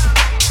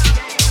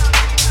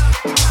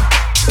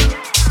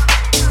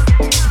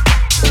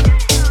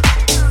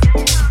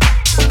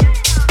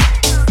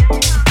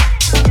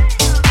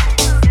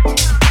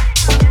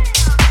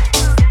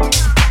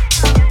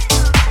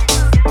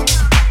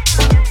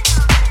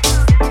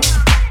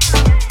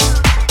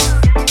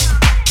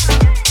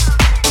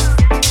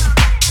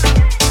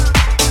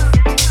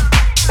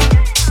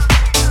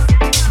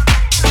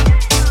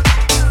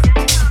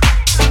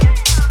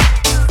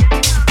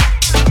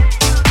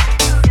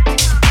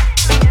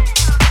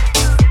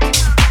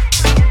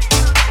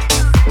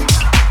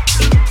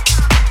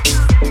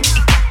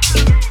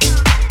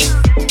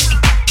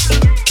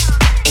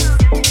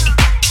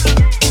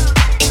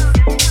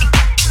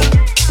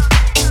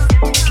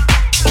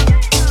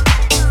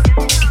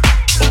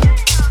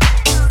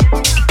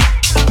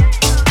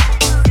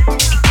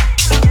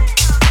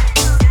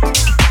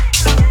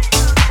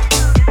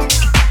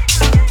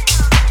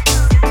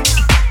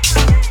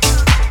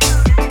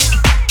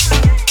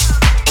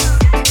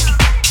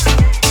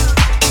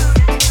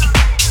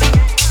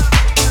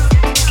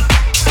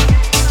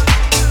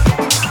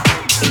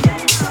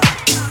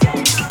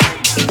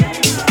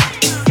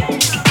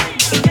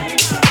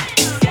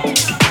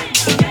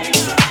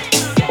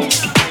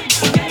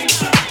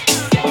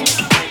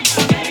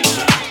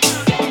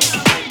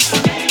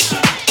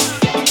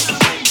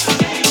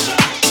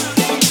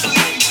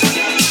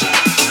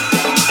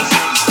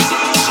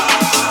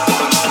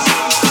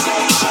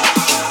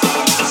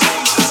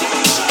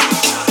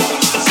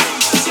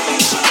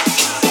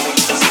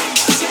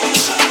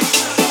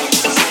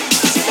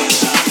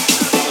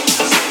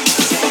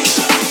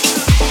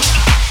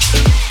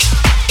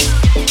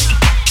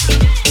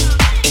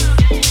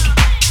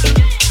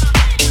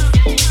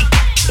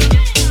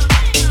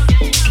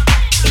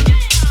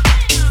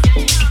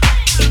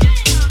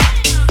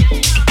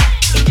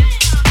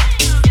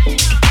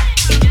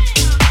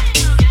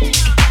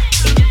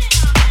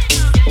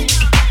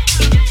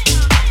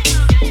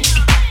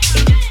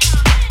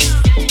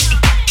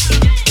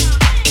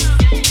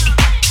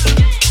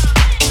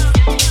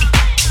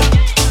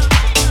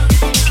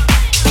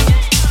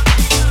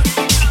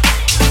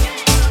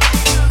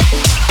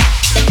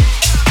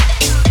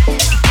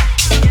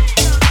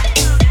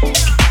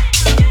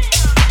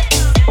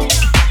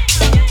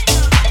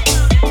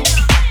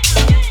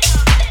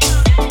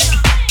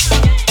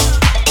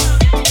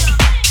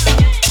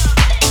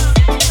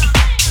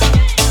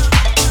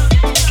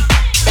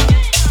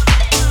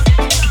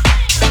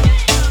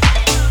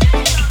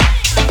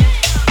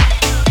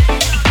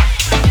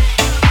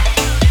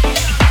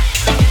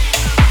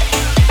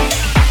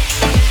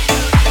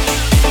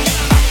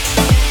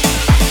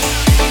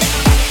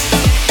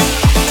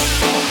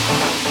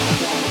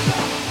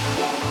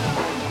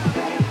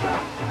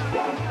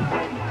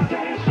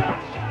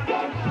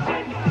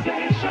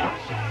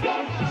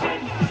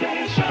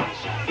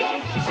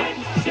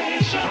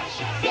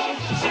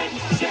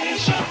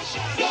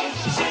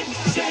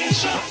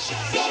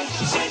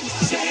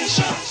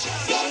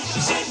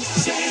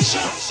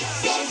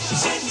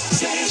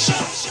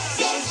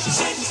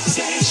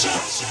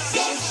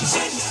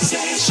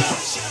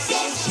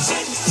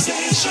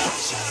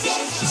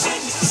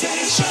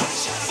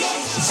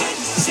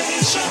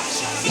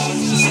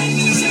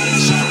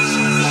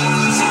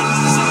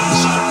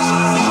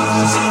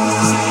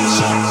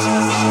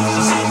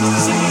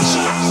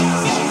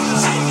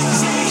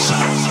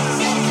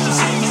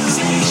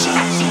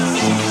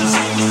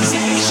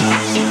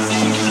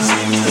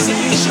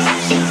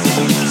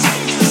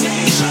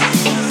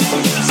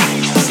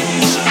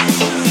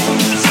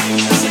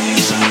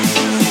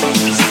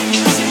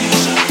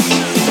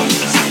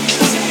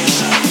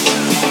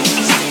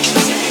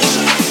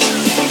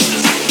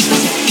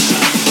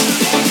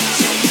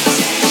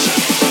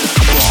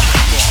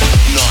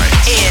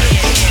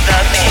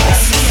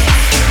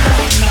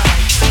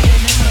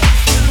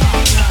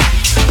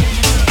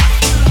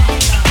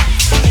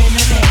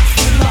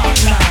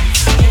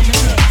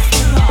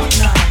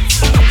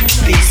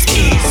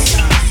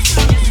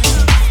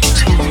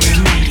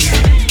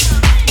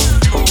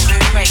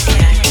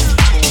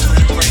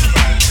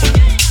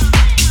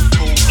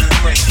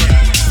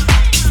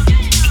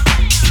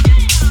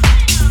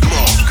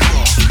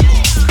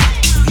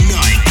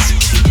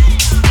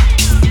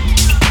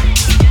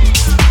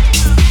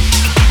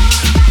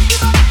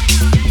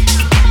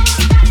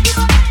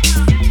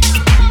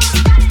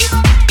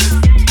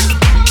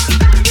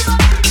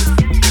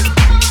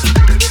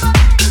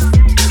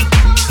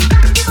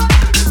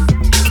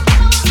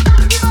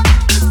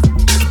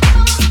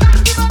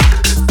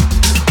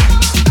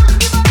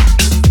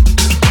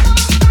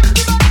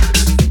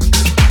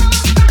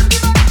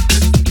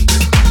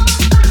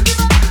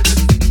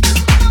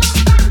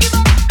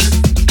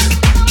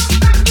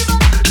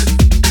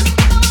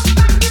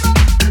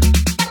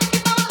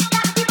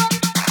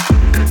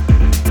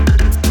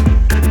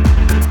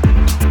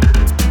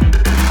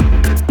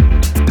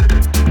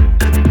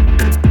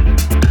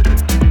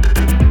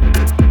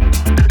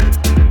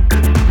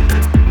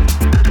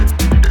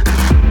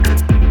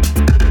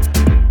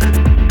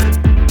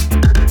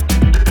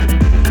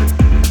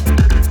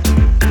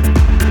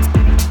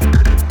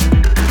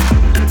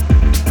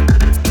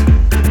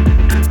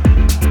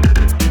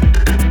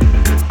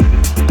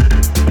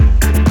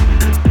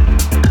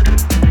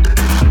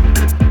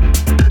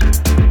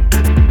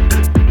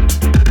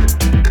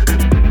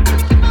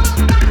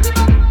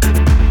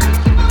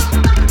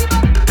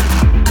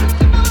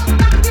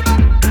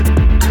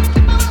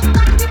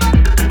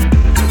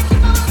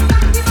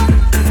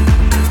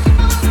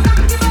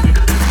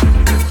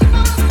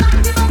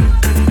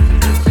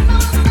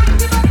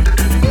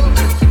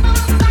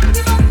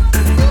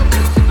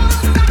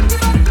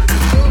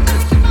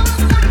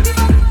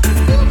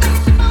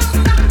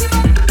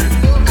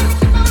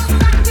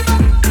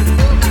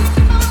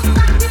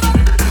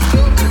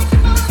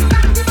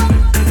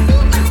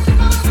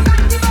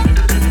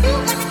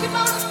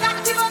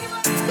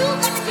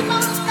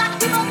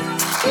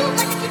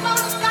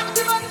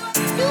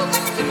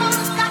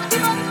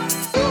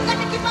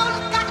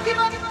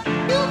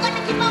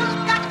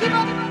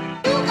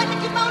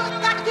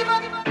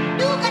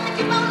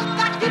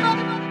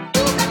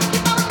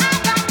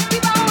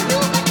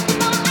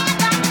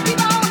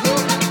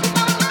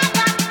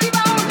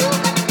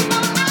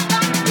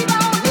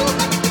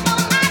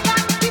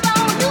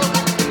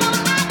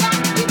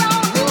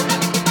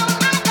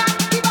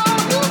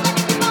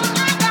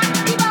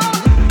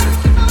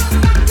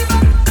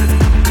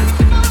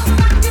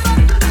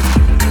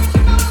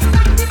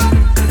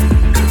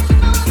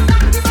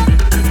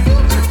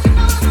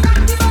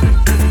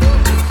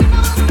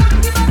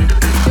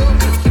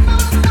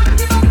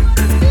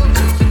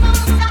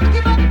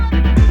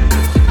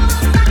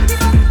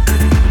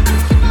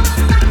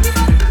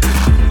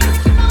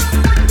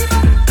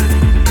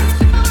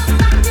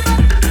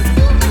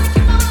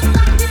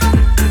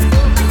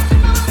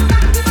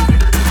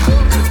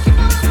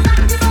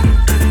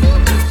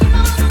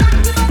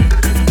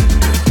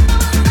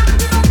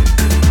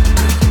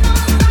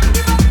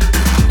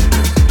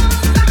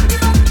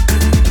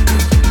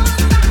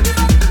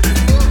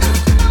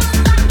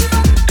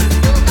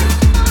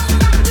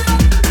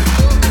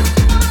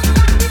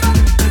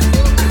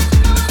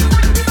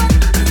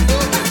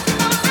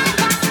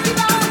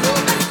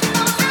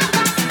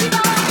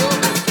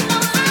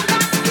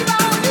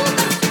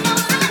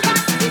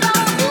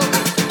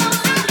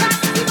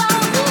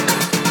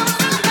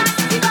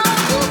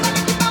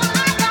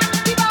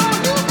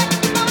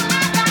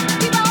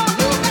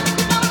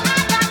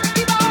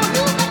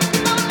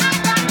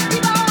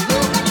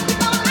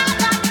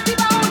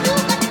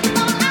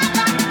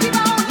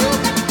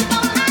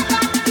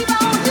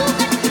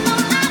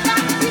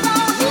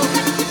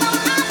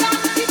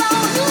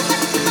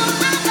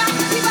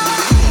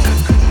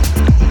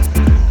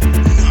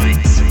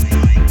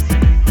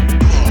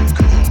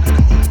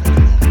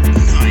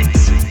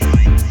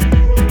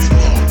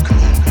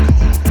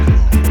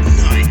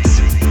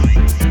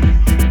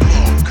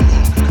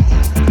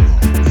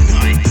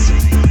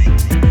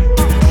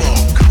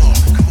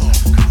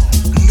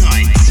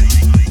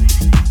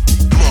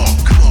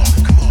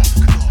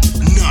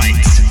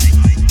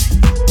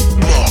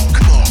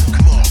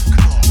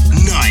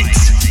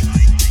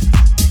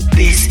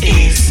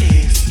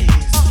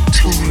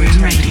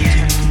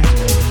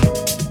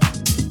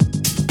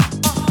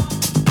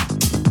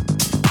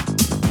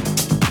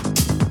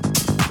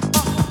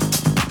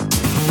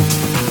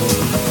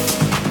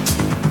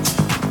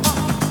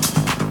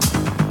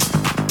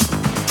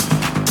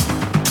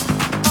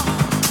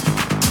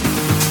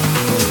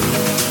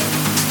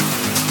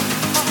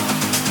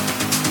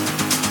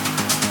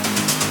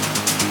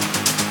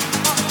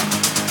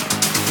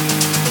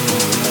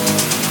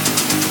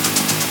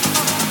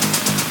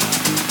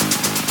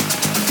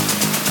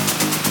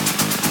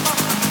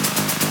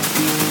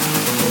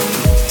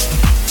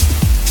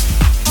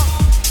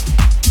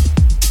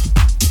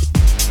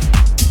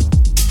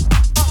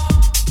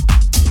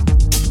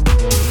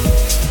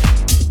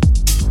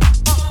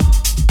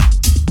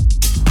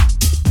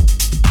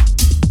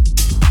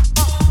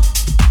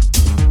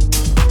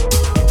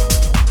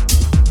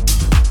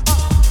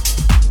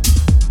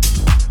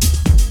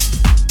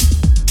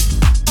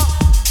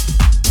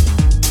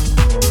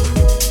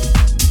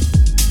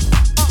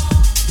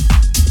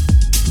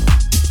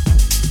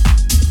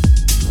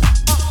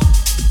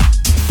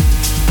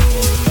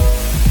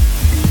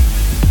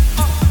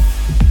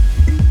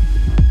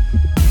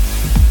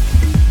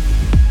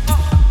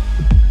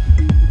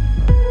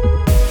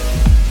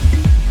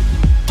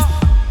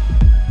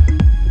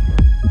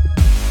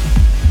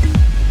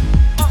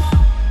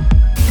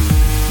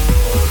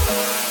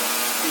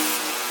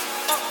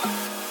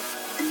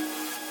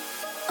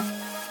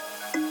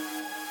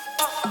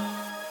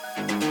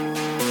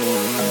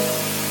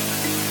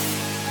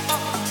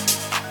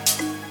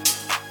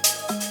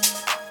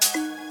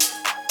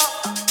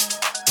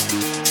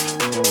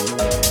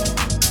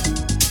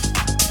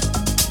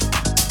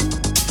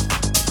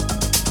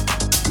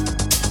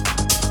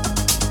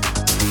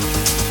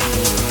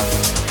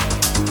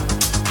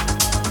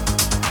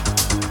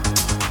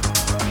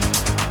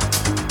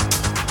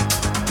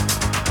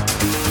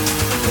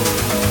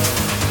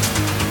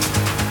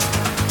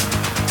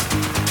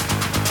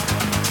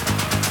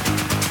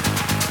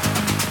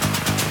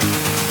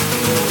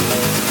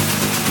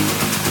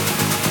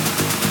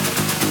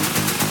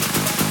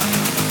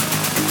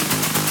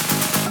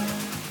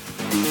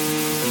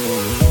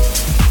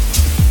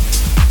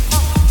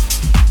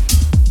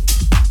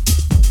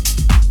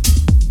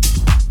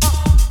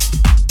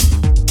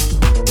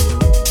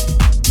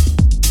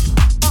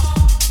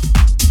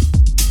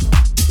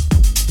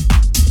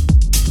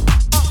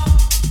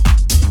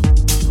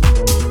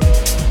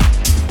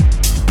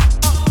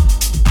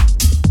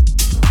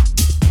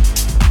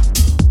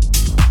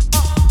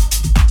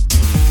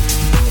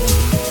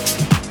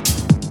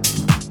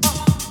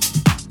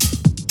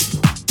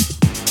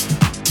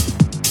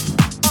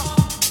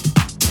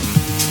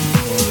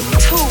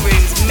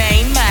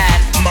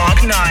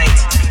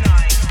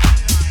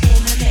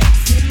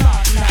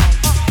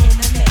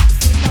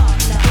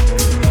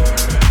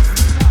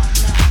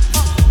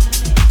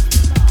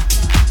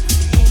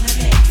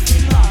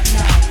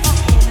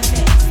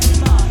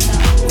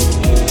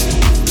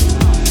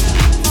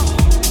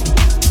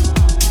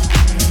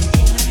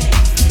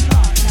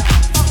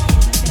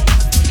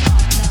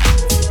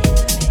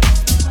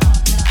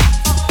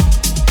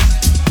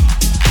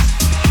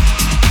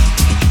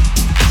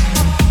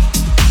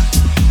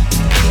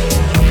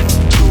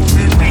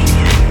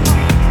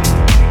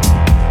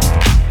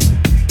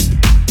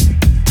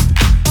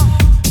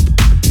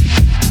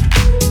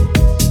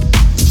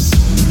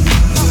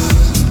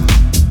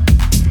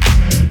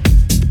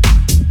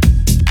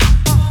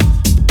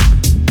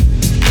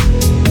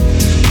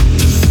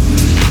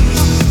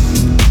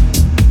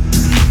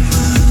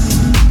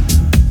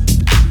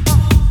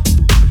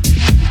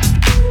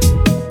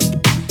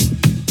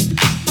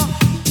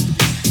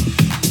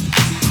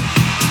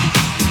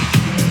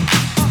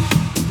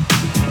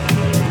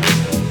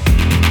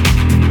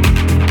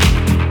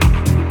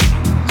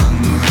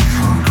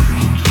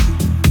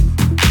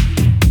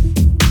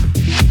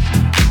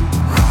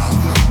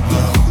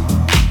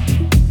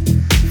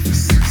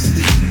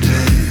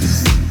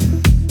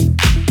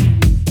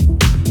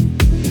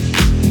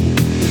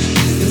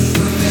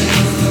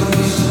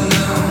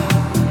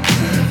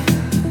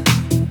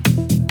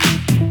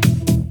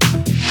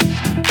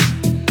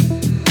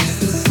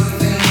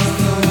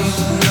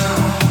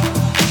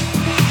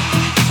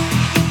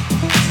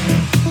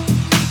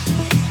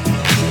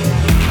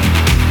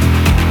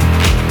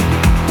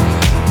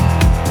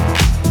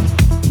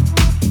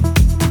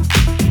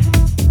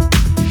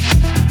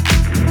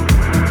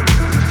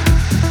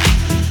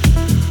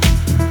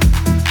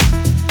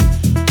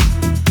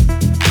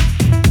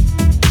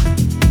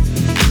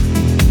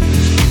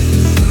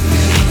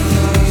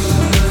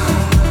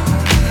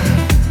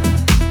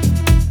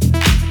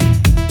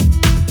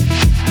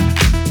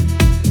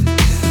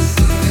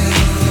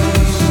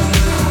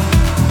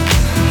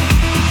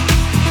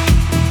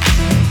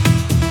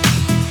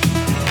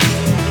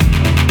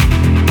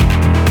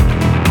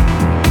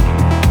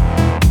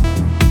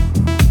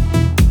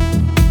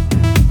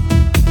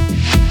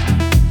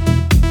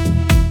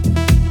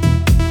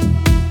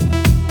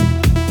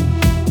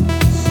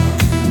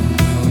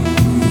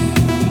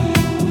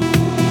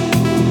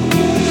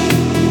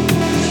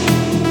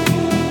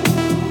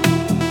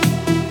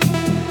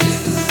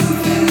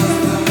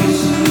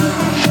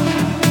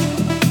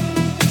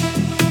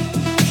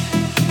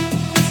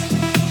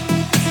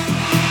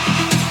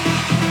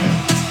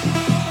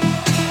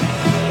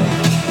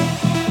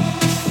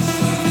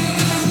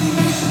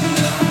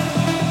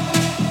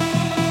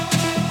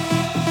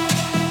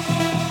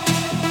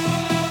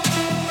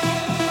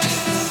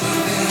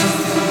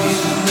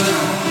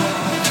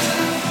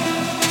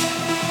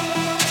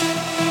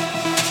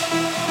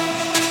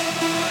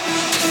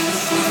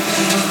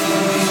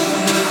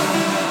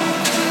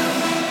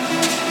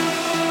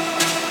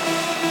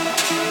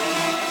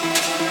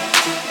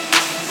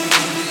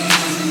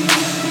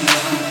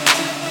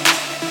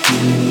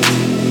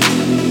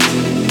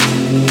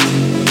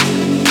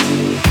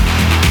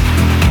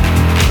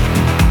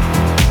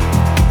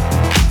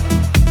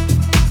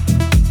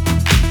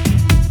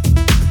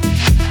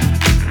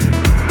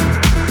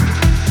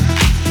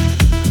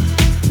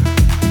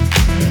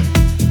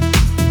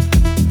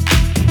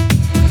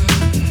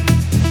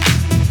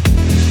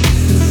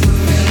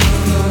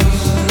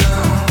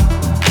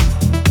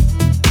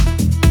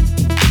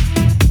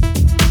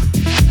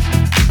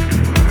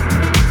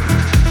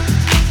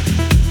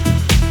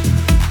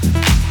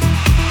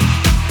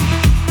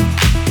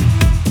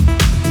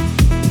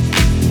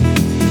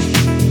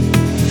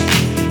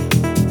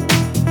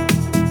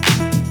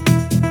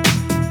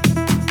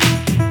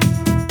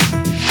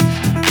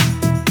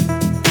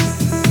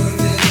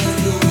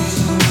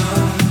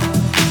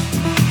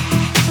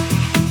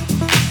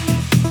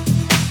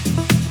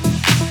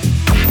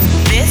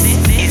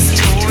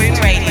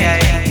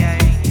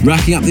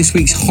 Wrapping up this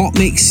week's Hot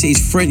Mix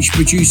is French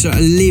producer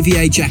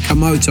Olivier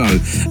Giacomoto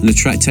and the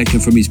track taken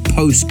from his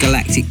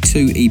Post-Galactic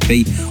 2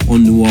 EP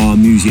on Noir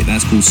Music.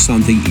 That's called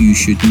Something You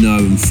Should Know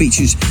and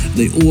features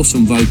the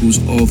awesome vocals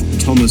of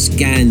Thomas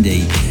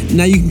Gandy.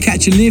 Now you can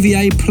catch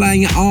Olivier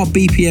playing at our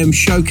BPM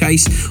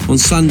Showcase on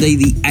Sunday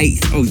the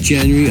 8th of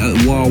January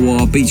at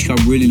Wawa Beach Club.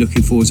 Really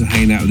looking forward to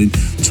hanging out with him.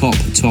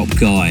 Top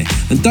guy.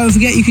 And don't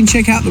forget you can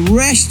check out the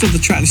rest of the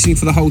track listing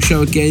for the whole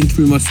show again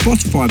through my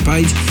Spotify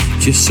page.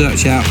 Just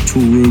search out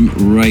Toolroom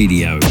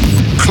Radio.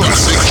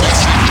 Classic.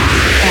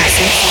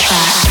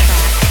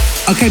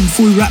 Okay,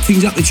 before we wrap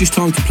things up, it's just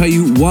time to play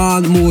you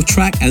one more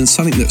track and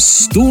something that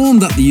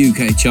stormed up the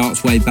UK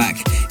charts way back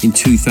in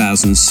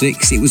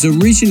 2006. It was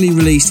originally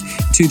released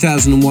in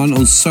 2001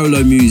 on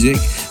Solo Music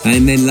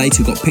and then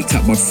later got picked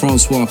up by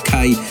Francois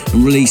K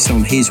and released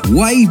on his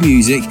Wave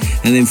Music,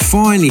 and then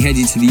finally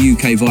headed to the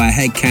UK via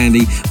Head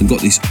Candy and got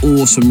this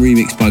awesome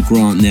remix by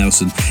Grant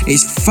Nelson.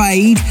 It's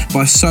Fade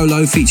by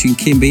Solo featuring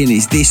Kimby, and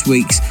it's this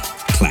week's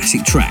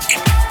classic track.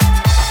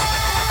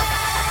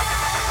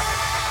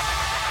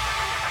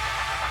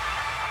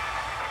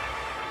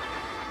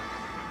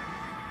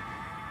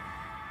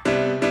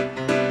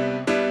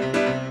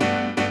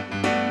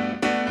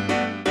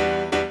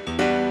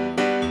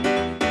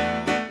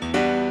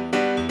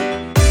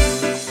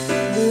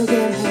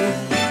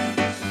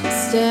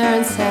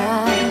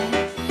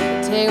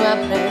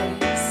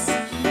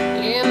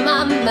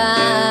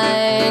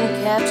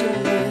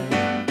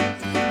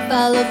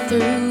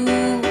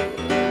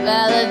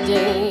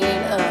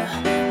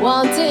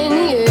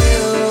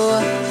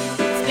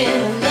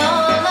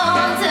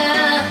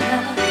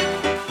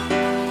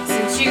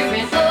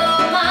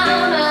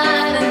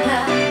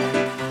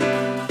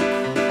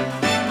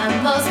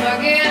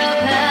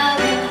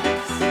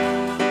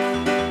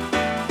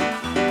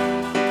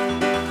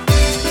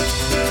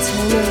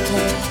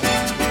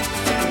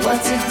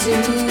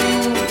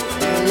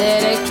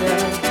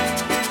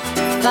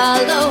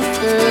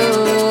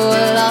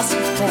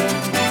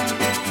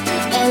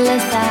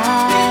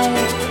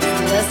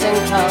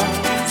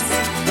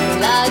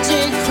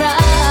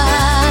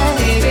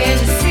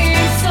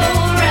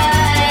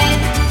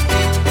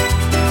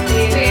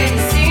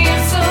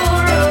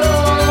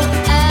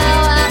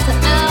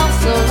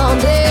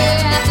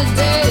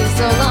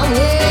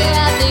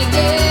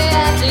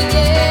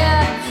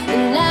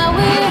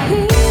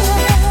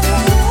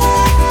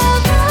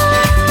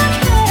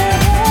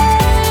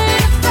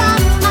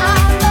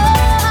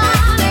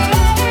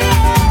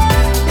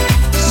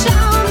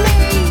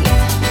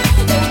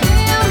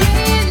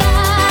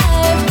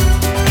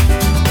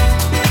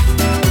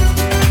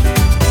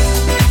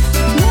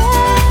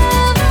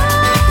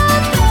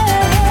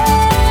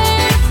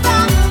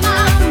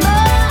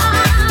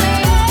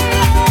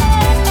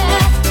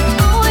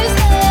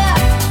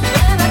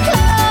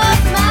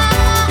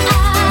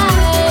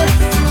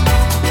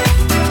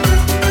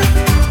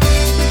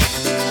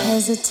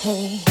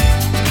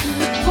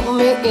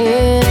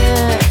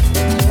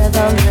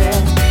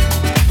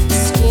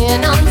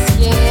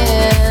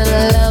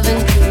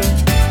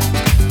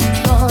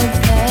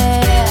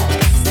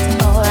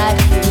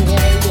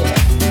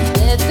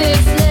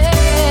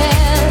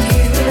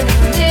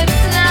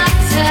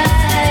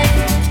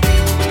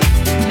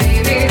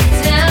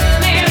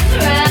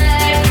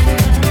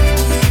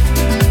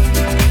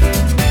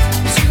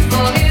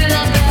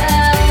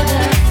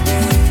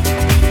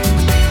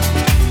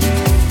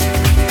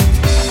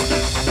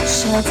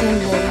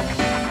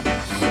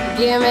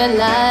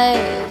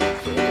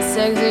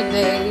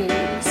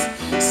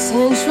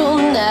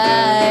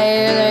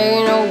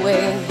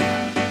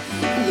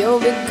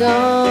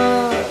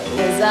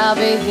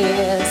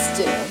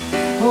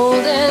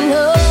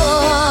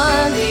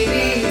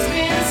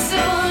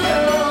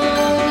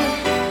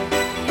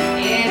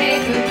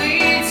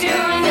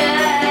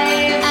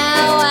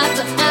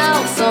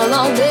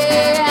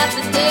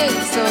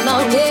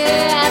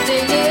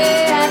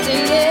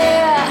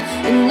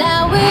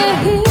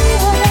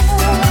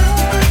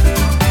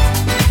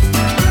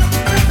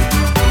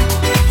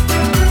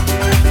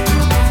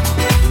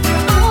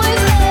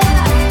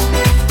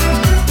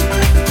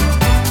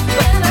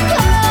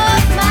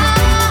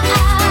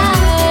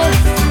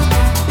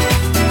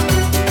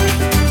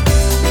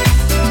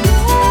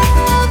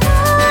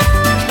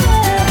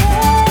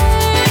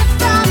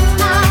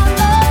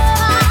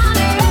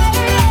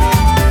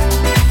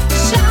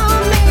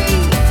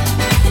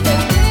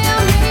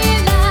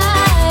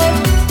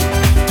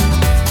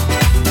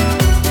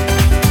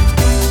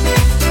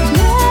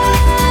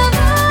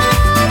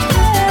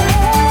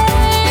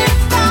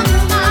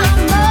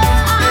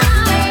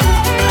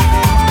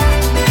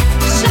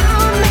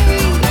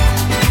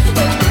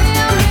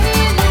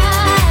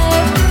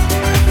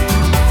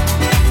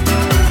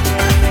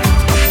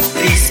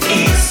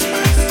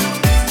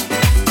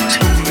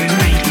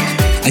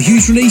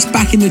 was released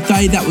back in the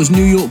day. That was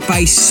New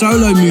York-based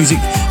solo music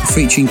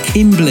featuring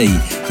Kimberly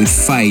with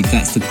Fade.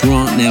 That's the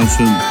Grant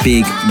Nelson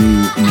Big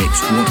Woo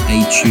mix. What a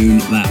tune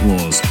that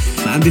was.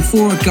 And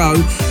before I go,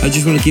 I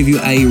just want to give you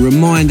a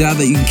reminder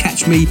that you can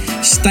catch me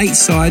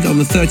stateside on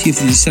the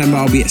 30th of December.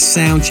 I'll be at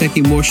Soundcheck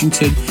in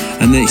Washington,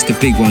 and then it's the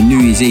big one, New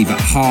Year's Eve at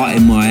Heart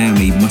in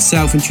Miami.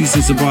 Myself and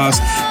Tristan Tobias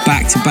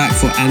back to back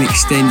for an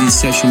extended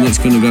session that's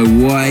going to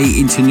go way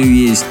into New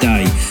Year's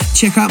Day.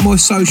 Check out my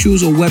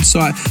socials or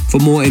website for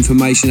more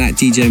information at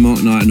DJ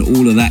Mark Knight and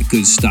all of that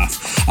good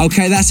stuff.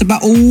 Okay, that's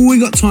about all we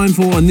got time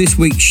for on this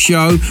week's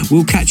show.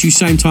 We'll catch you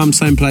same time,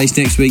 same place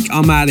next week.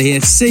 I'm out of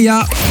here. See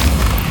ya.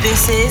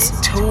 This is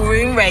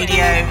Toolroom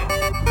Radio.